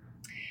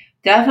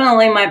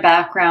 Definitely my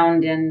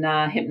background in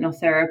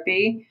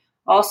hypnotherapy.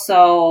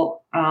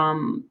 Also,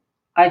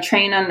 I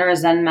train under a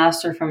Zen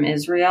master from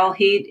Israel.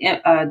 He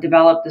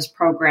developed this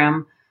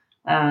program.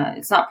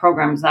 It's not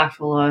program, it's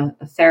actual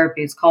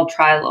therapy. It's called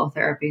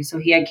trilotherapy. So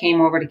he came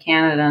over to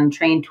Canada and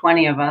trained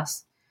 20 of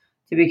us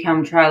to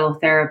become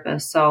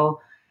trilotherapists. So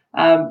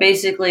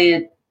basically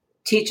it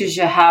teaches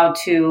you how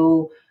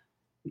to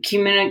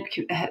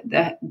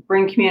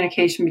bring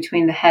communication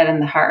between the head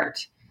and the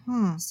heart.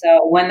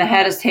 So when the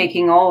head is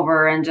taking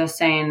over and just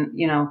saying,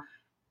 you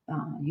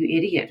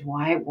idiot,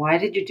 why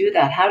did you do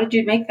that? How did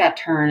you make that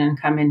turn and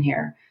come in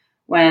here?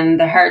 When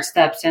the heart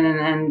steps in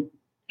and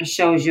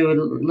shows you a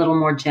little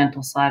more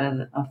gentle side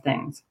of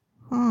things.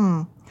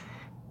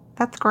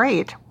 That's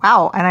great.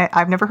 Wow. And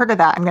I've never heard of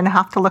that. I'm going to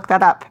have to look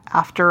that up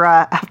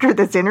after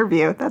this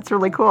interview. That's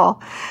really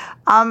cool.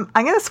 I'm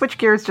going to switch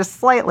gears just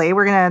slightly.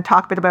 We're going to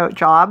talk a bit about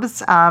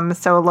jobs.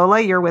 So Lola,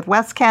 you're with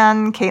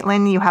Westcan.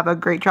 Caitlin, you have a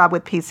great job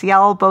with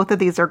PCL. Both of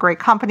these are great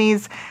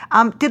companies.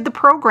 Did the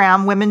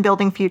program Women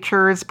Building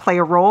Futures play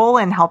a role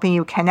in helping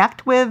you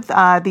connect with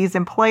these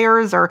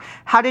employers, or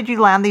how did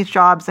you land these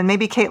jobs? And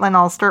maybe Caitlin,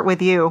 I'll start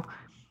with you.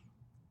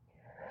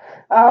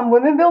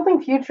 Women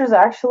Building Futures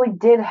actually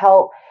did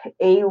help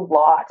a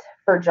lot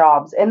for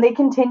jobs, and they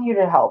continue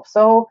to help.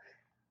 So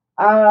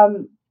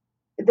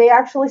they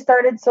actually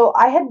started, so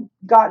I had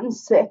gotten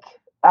sick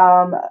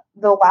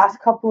the last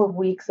couple of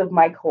weeks of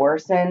my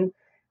course, and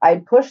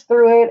I'd pushed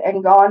through it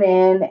and gone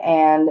in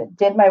and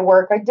did my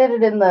work. I did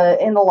it in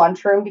the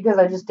lunchroom because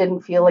I just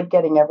didn't feel like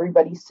getting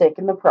everybody sick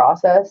in the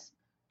process.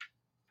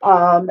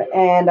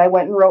 And I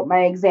went and wrote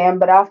my exam,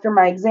 but after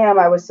my exam,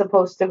 I was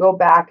supposed to go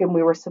back and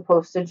we were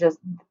supposed to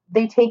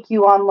they take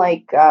you on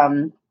like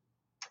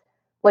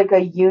a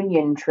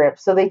union trip.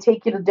 So they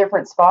take you to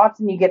different spots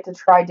and you get to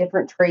try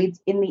different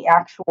trades in the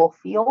actual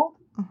field.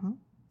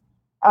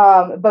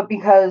 But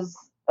because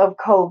of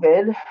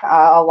COVID,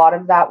 a lot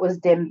of that was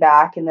dimmed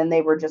back, and then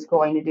they were just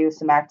going to do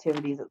some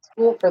activities at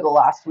school for the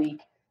last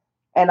week,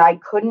 and I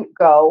couldn't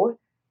go.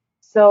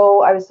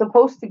 So I was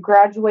supposed to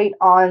graduate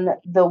on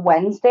the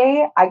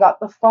Wednesday. I got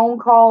the phone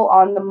call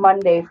on the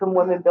Monday from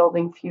Women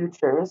Building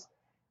Futures.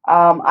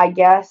 I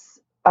guess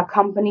a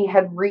company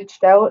had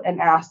reached out and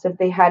asked if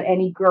they had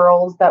any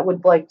girls that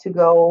would like to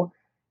go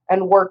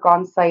and work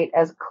on site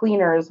as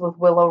cleaners with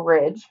Willow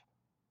Ridge.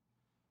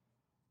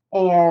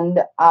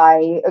 And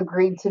I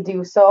agreed to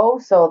do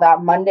so. So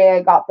that Monday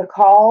I got the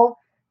call.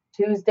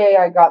 Tuesday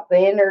I got the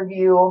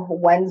interview.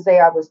 Wednesday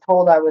I was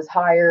told I was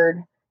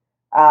hired.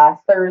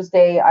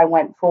 Thursday, I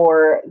went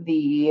for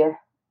the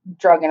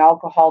drug and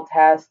alcohol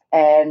test,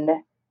 and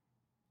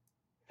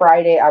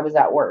Friday, I was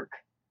at work.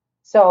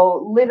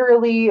 So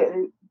literally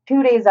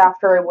 2 days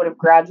after I would have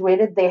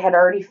graduated, they had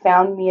already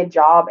found me a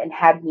job and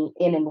had me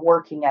in and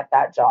working at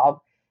that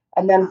job.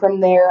 And then from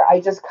there, I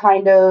just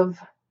kind of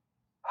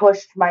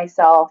pushed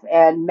myself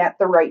and met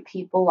the right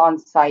people on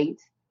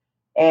site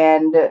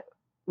and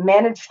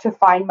managed to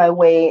find my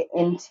way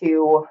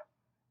into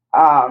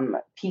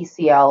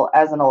PCL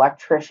as an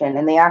electrician,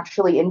 and they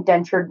actually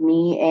indentured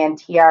me and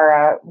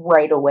Tiara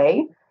right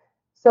away.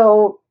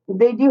 So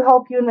they do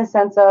help you in the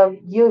sense of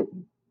you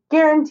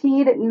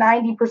guaranteed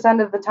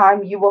 90% of the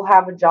time you will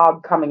have a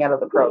job coming out of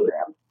the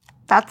program.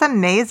 That's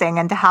amazing.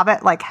 And to have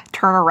it like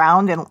turn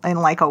around in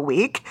like a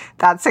week,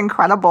 that's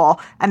incredible.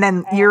 And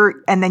then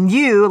you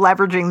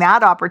leveraging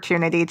that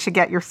opportunity to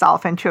get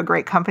yourself into a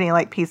great company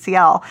like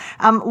PCL.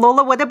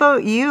 Lola, what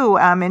about you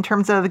in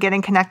terms of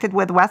getting connected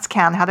with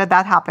Westcan? How did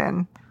that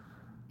happen?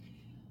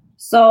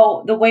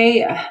 So the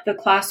way the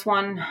Class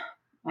 1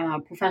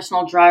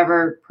 professional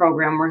driver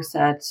program works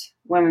at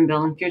Women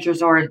Building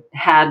Futures, or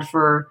had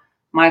for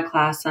my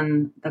class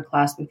and the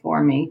class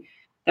before me,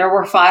 there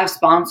were 5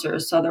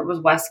 sponsors. So there was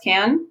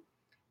Westcan,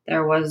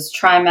 there was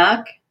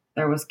Trimac,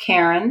 there was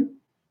Karen,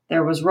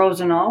 there was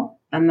Rosenau,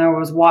 and there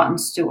was Watt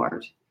 &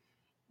 Stewart.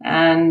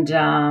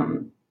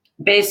 And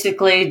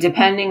basically,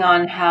 depending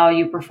on how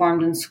you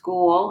performed in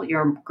school,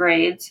 your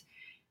grades,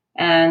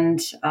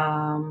 and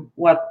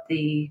what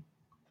the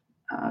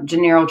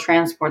Gennaro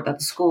Transport,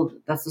 that's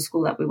the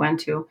school that we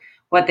went to,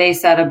 what they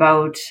said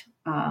about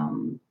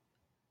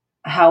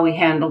how we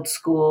handled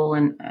school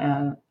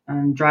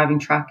and driving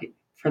truck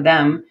for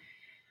them,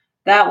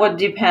 that would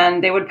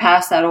depend. They would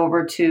pass that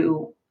over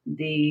to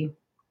the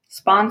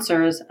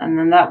sponsors, and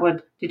then that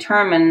would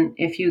determine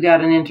if you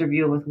got an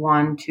interview with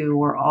one, two,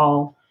 or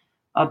all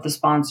of the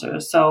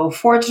sponsors. So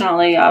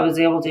fortunately, I was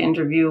able to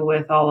interview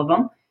with all of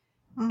them.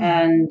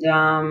 And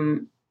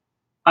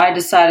I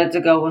decided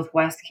to go with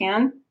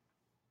Westcan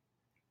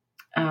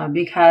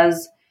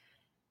because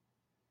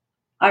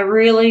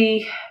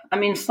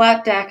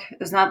flat deck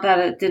is not that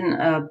it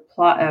didn't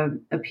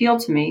appeal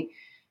to me.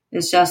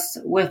 It's just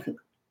with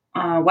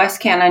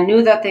Westcan, I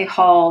knew that they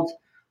hauled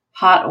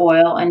hot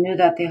oil. I knew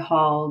that they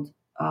hauled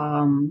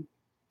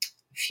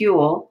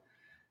fuel,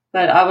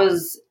 but I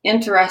was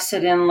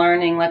interested in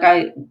learning.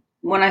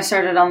 When I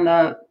started on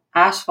the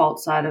asphalt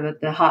side of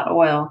it, the hot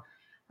oil,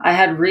 I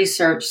had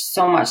researched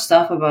so much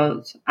stuff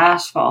about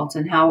asphalt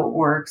and how it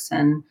works.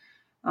 And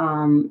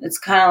it's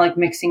kind of like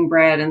mixing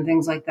bread and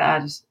things like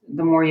that.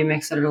 The more you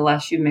mix it or the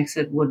less you mix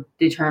it would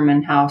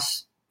determine how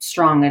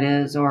strong it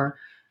is or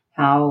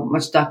how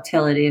much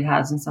ductility it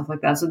has and stuff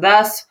like that. So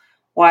that's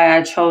why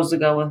I chose to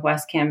go with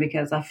Westcan,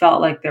 because I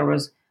felt like there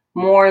was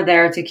more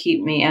there to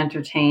keep me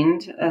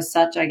entertained as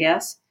such, I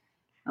guess.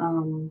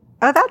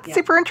 That's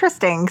super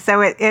interesting.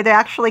 So it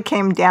actually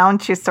came down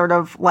to sort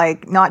of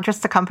like not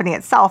just the company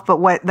itself, but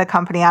what the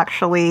company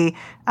actually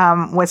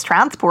was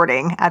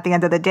transporting at the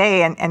end of the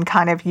day, and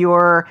kind of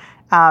your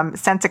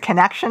sense of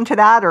connection to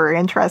that or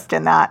interest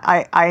in that.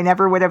 I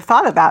never would have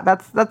thought of that.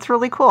 That's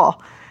really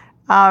cool.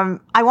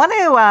 I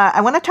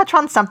want to touch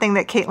on something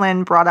that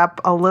Caitlin brought up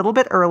a little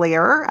bit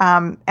earlier,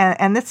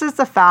 and this is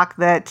the fact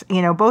that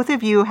both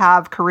of you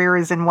have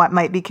careers in what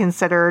might be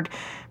considered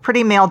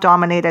pretty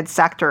male-dominated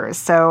sectors.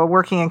 So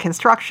working in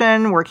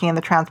construction, working in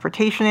the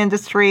transportation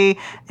industry,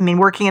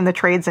 working in the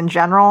trades in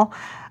general.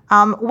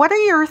 What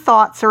are your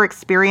thoughts or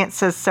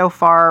experiences so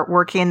far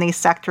working in these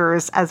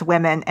sectors as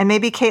women? And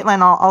maybe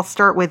Caitlin, I'll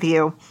start with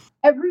you.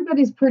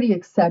 Everybody's pretty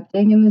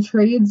accepting in the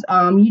trades.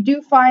 You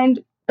do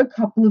find a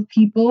couple of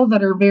people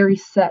that are very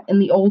set in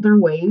the older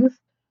ways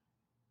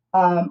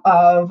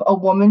of a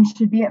woman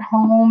should be at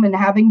home and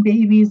having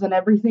babies and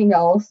everything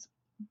else.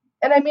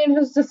 And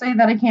who's to say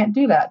that I can't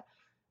do that?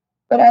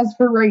 But as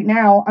for right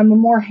now, I'm a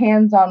more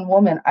hands-on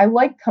woman. I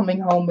like coming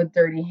home with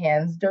dirty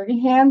hands. Dirty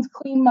hands,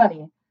 clean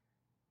money.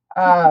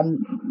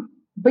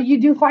 But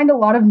you do find a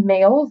lot of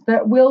males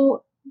that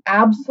will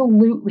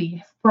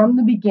absolutely, from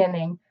the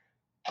beginning,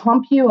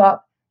 pump you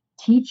up,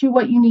 teach you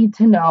what you need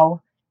to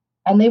know,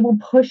 and they will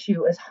push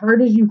you as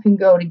hard as you can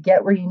go to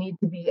get where you need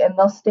to be, and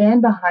they'll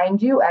stand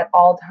behind you at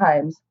all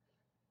times.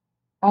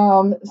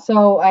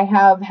 So I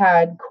have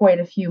had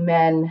quite a few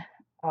men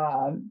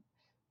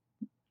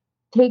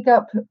take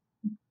up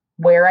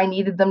where I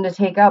needed them to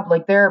take up.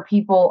 Like, there are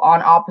people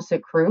on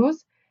opposite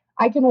crews.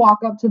 I can walk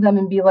up to them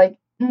and be like,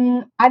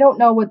 I don't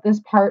know what this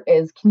part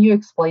is. Can you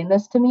explain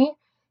this to me?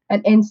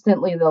 And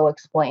instantly they'll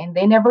explain.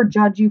 They never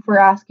judge you for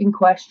asking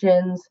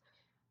questions.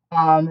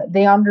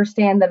 They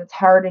understand that it's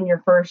hard in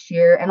your first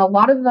year. And a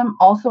lot of them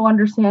also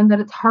understand that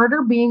it's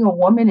harder being a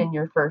woman in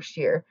your first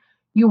year.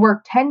 You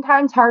work 10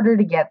 times harder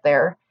to get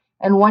there.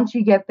 And once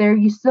you get there,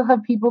 you still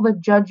have people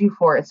that judge you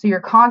for it. So you're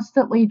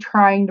constantly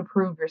trying to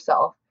prove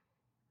yourself.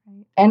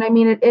 And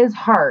it is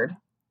hard.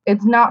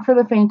 It's not for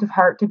the faint of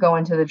heart to go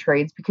into the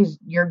trades, because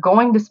you're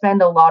going to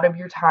spend a lot of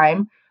your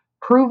time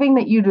proving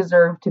that you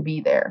deserve to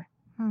be there.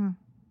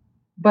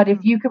 But if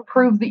you can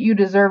prove that you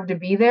deserve to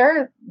be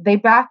there, they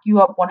back you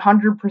up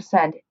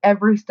 100%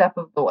 every step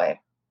of the way.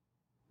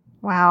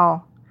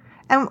 Wow.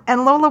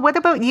 And Lola, what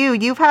about you?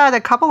 You've had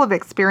a couple of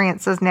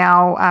experiences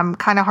now,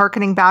 kind of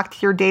hearkening back to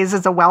your days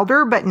as a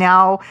welder, but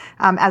now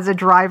as a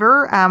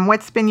driver.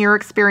 What's been your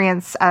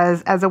experience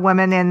as a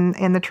woman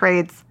in the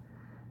trades?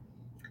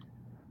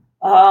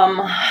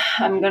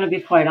 I'm going to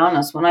be quite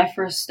honest. When I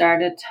first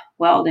started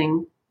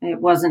welding, it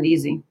wasn't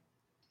easy.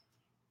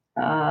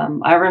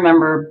 I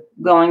remember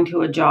going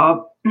to a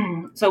job.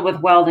 So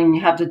with welding,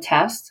 you have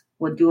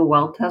to do a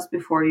weld test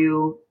before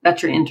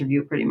that's your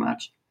interview pretty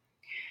much.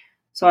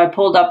 So I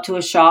pulled up to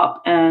a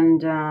shop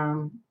and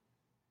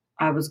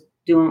I was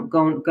going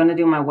to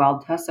do my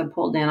weld test. I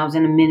pulled in, I was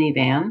in a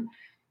minivan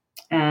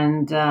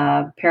and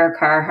a pair of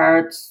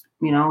Carhartts,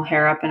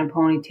 hair up in a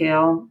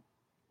ponytail,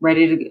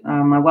 ready to,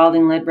 my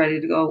welding lid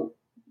ready to go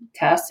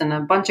test. And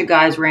a bunch of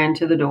guys ran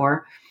to the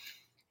door.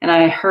 And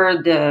I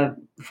heard the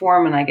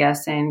foreman, I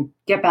guess, saying,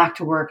 "Get back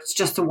to work. It's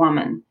just a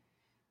woman."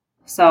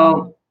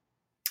 So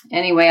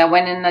anyway, I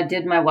went in, I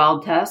did my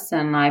weld test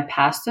and I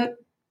passed it.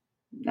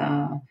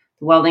 The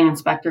welding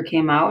inspector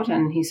came out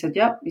and he said,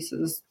 "Yep." He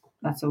says,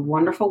 "That's a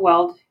wonderful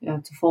weld.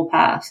 It's a full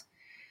pass."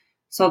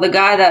 So the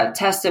guy that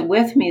tested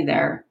with me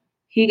there,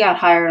 he got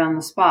hired on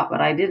the spot,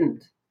 but I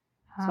didn't.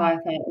 So I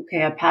thought,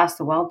 okay, I passed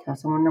the weld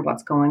test. I wonder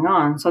what's going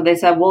on. So they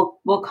said,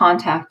 we'll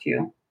contact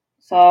you.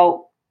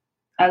 So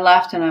I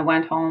left and I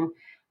went home.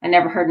 I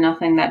never heard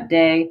nothing that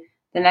day.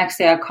 The next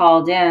day I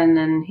called in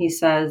and he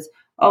says,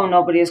 "Oh,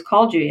 nobody has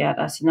called you yet."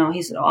 I said, "No."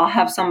 He said, "I'll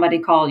have somebody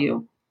call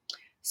you."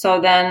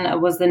 So then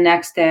it was the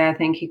next day, I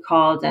think he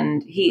called,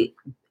 and he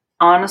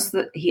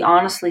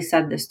honestly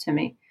said this to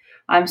me.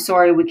 I'm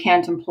sorry, we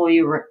can't employ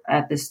you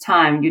at this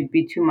time. You'd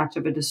be too much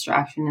of a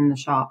distraction in the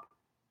shop.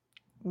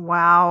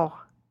 Wow.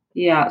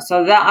 Yeah.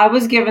 So that I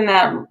was given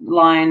that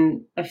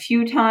line a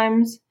few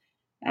times,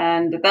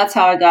 and that's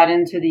how I got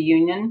into the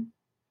union.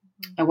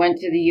 I went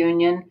to the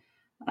union,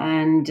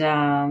 and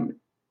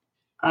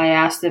I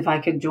asked if I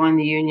could join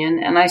the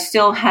union, and I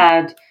still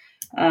had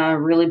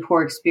really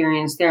poor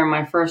experience there.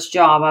 My first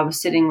job, I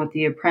was sitting with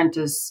the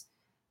apprentice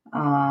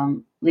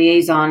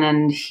liaison,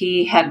 and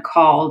he had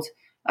called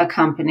a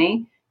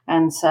company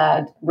and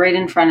said, right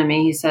in front of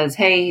me, he says,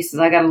 "Hey," he says,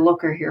 "I got a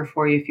looker here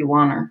for you if you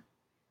want her."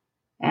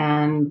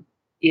 And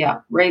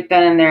yeah, right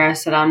then and there, I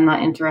said, "I'm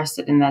not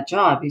interested in that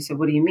job." He said,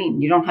 "What do you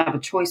mean? You don't have a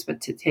choice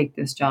but to take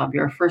this job.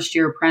 You're a first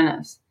year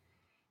apprentice."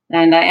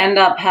 And I end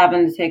up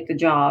having to take the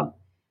job,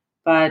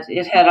 but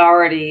it had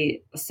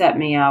already set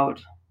me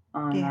out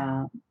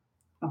on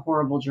a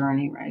horrible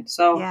journey, right?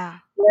 So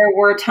there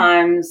were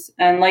times,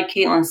 and like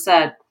Caitlin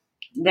said,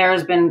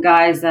 there's been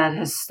guys that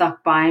has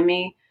stuck by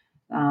me.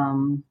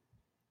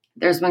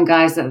 There's been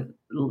guys that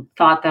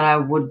thought that I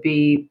would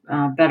be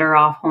better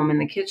off home in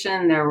the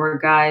kitchen. There were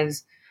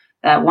guys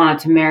that wanted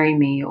to marry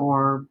me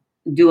or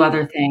do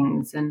other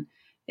things. And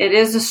it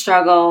is a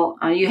struggle.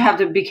 You have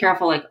to be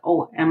careful, like,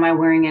 oh, am I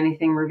wearing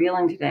anything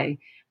revealing today?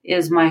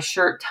 Is my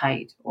shirt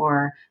tight?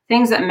 Or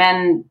things that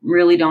men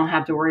really don't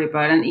have to worry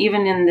about. And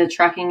even in the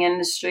trucking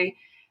industry,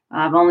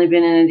 I've only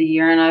been in it a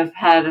year and I've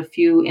had a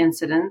few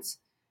incidents.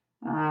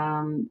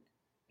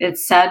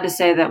 It's sad to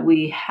say that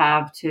we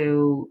have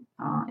to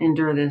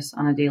endure this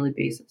on a daily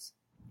basis.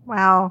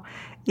 Wow.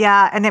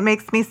 Yeah. And it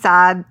makes me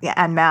sad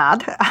and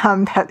mad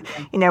that,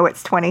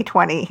 it's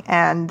 2020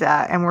 and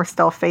we're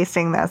still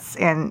facing this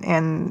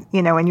in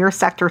your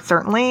sector,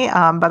 certainly.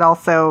 But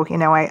also,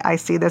 I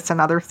see this in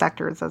other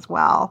sectors as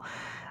well.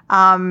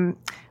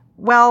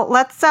 Well,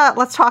 let's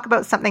talk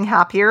about something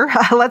happier.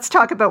 Let's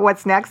talk about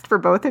what's next for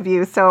both of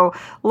you. So,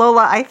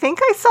 Lola, I think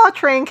I saw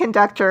train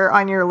conductor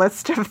on your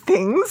list of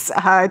things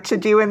to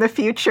do in the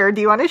future. Do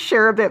you want to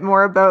share a bit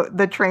more about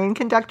the train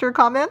conductor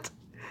comment?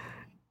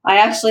 I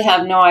actually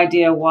have no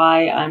idea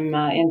why I'm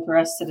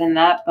interested in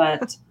that,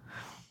 but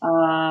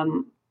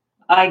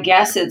I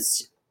guess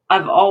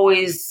I've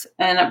always,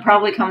 and it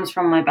probably comes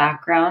from my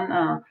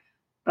background,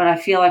 but I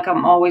feel like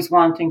I'm always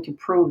wanting to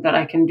prove that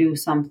I can do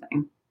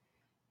something.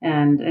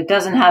 And it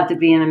doesn't have to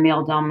be in a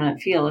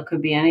male-dominant field. It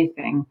could be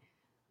anything.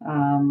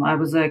 I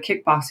was a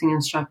kickboxing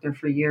instructor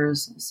for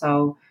years,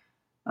 so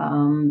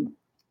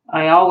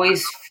I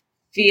always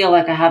feel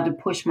like I have to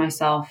push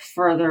myself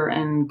further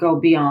and go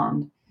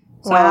beyond.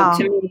 So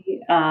to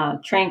me,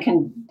 train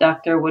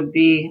conductor would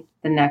be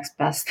the next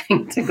best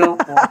thing to go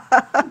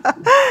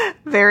for.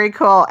 Very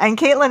cool. And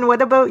Caitlin,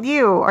 what about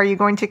you? Are you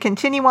going to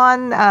continue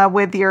on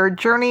with your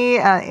journey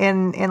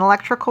in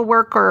electrical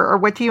work, or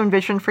what do you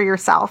envision for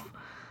yourself?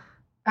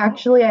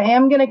 Actually, I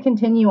am going to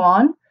continue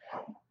on.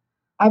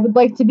 I would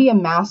like to be a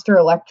master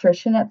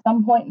electrician at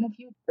some point in the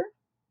future.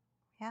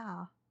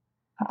 Yeah.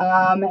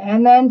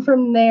 And then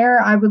from there,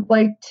 I would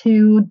like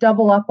to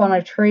double up on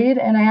a trade.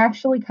 And I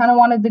actually kind of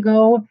wanted to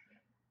go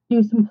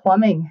do some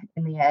plumbing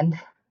in the end.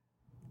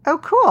 Oh,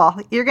 cool.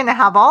 You're going to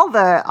have all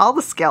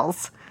the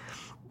skills.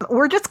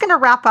 We're just going to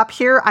wrap up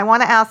here. I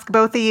want to ask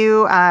both of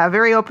you a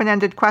very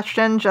open-ended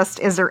question. Just,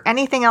 is there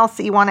anything else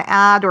that you want to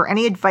add or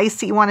any advice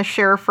that you want to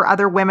share for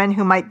other women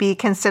who might be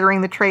considering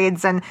the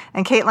trades? And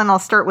Caitlin, I'll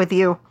start with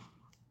you.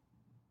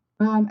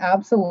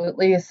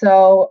 Absolutely.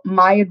 So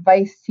my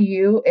advice to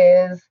you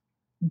is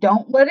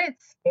don't let it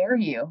scare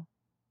you.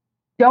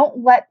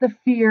 Don't let the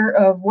fear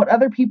of what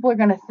other people are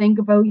going to think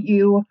about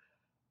you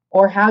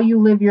or how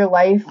you live your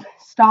life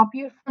stop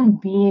you from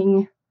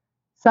being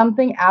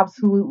something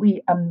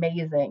absolutely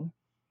amazing.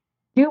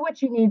 Do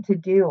what you need to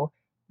do.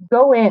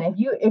 Go in.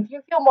 If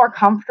you feel more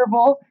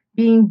comfortable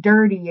being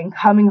dirty and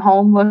coming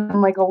home looking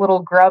like a little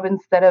grub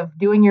instead of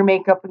doing your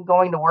makeup and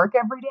going to work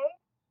every day,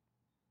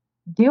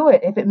 do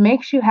it. If it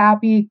makes you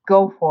happy,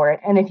 go for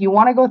it. And if you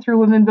want to go through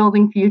Women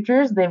Building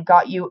Futures, they've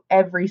got you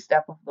every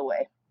step of the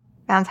way.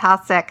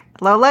 Fantastic.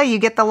 Lola, you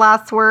get the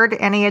last word.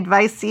 Any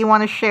advice that you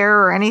want to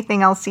share or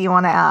anything else that you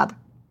want to add?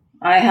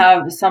 I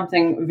have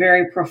something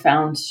very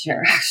profound to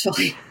share,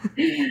 actually.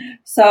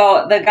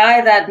 So the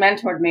guy that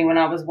mentored me when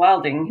I was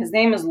welding, his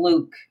name is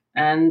Luke,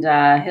 and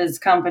his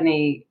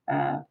company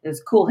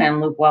is Cool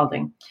Hand Luke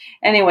Welding.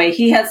 Anyway,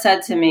 he had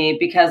said to me,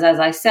 because as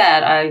I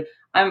said,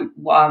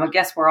 I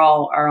guess we're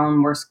all our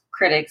own worst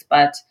critics,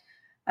 but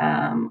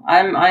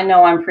I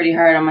know I'm pretty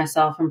hard on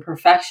myself, and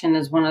perfection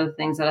is one of the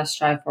things that I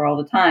strive for all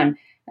the time.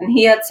 And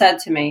he had said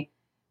to me,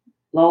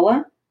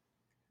 Lola,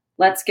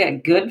 let's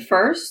get good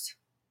first,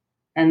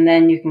 and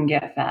then you can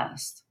get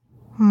fast.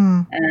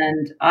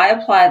 And I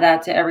apply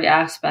that to every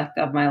aspect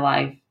of my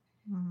life.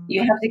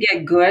 You have to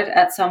get good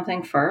at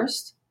something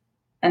first,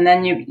 and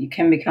then you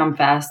can become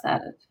fast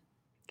at it.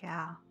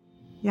 Yeah.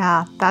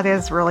 Yeah, that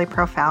is really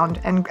profound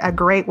and a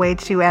great way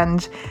to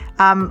end.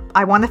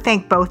 I want to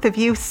thank both of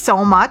you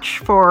so much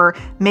for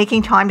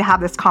making time to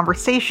have this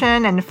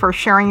conversation and for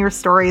sharing your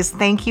stories.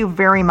 Thank you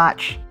very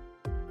much.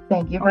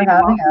 Thank you for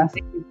having us.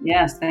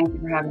 Yes, thank you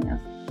for having us.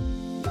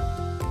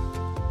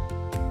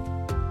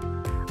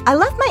 I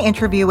left my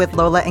interview with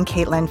Lola and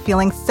Caitlin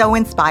feeling so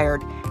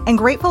inspired and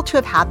grateful to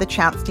have had the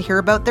chance to hear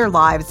about their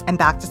lives and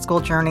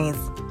back-to-school journeys.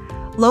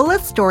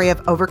 Lola's story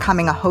of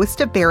overcoming a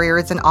host of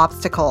barriers and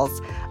obstacles,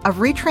 of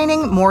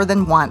retraining more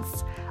than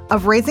once,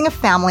 of raising a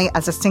family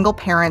as a single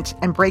parent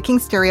and breaking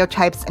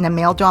stereotypes in a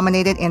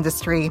male-dominated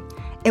industry,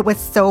 it was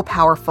so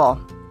powerful.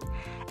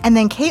 And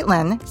then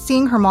Caitlin,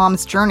 seeing her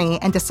mom's journey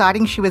and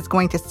deciding she was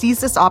going to seize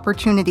this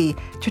opportunity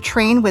to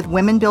train with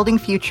Women Building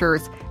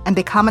Futures and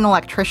become an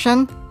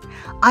electrician,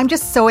 I'm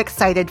just so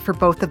excited for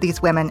both of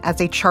these women as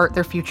they chart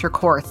their future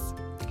course.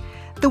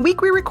 The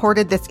week we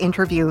recorded this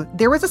interview,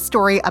 there was a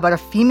story about a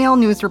female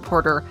news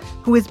reporter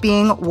who was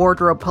being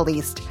wardrobe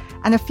policed,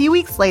 and a few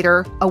weeks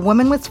later, a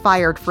woman was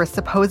fired for a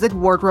supposed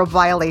wardrobe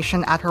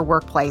violation at her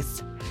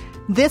workplace.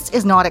 This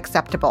is not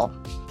acceptable.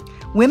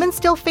 Women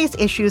still face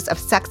issues of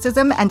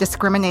sexism and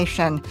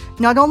discrimination,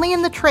 not only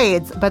in the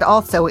trades, but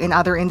also in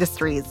other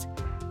industries.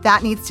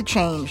 That needs to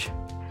change.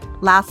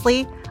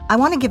 Lastly, I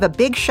want to give a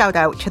big shout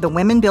out to the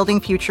Women Building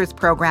Futures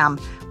program.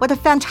 What a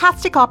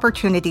fantastic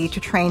opportunity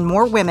to train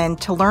more women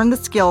to learn the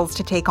skills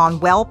to take on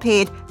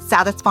well-paid,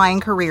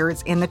 satisfying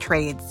careers in the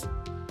trades.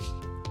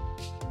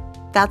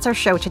 That's our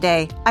show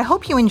today. I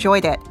hope you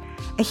enjoyed it.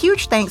 A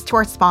huge thanks to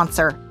our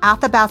sponsor,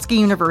 Athabasca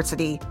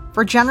University,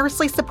 for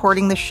generously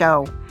supporting the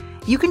show.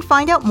 You can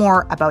find out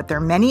more about their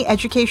many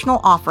educational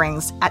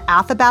offerings at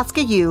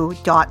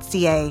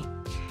athabascau.ca.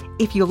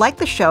 If you like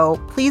the show,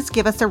 please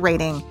give us a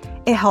rating.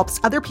 It helps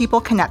other people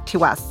connect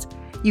to us.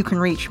 You can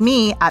reach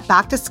me at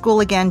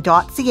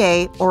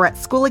backtoschoolagain.ca or at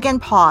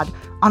schoolagainpod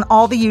on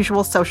all the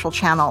usual social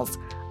channels.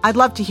 I'd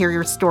love to hear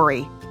your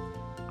story.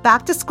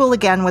 Back to School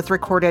Again was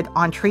recorded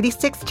on Treaty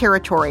 6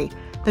 territory,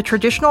 the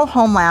traditional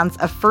homelands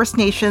of First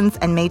Nations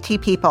and Métis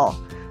people.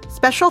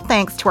 Special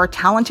thanks to our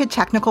talented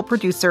technical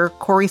producer,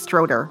 Corey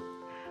Stroder.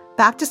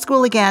 Back to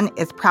School Again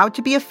is proud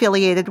to be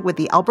affiliated with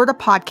the Alberta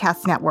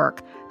Podcast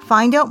Network.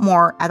 Find out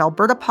more at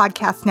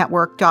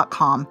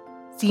albertapodcastnetwork.com.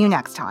 See you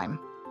next time.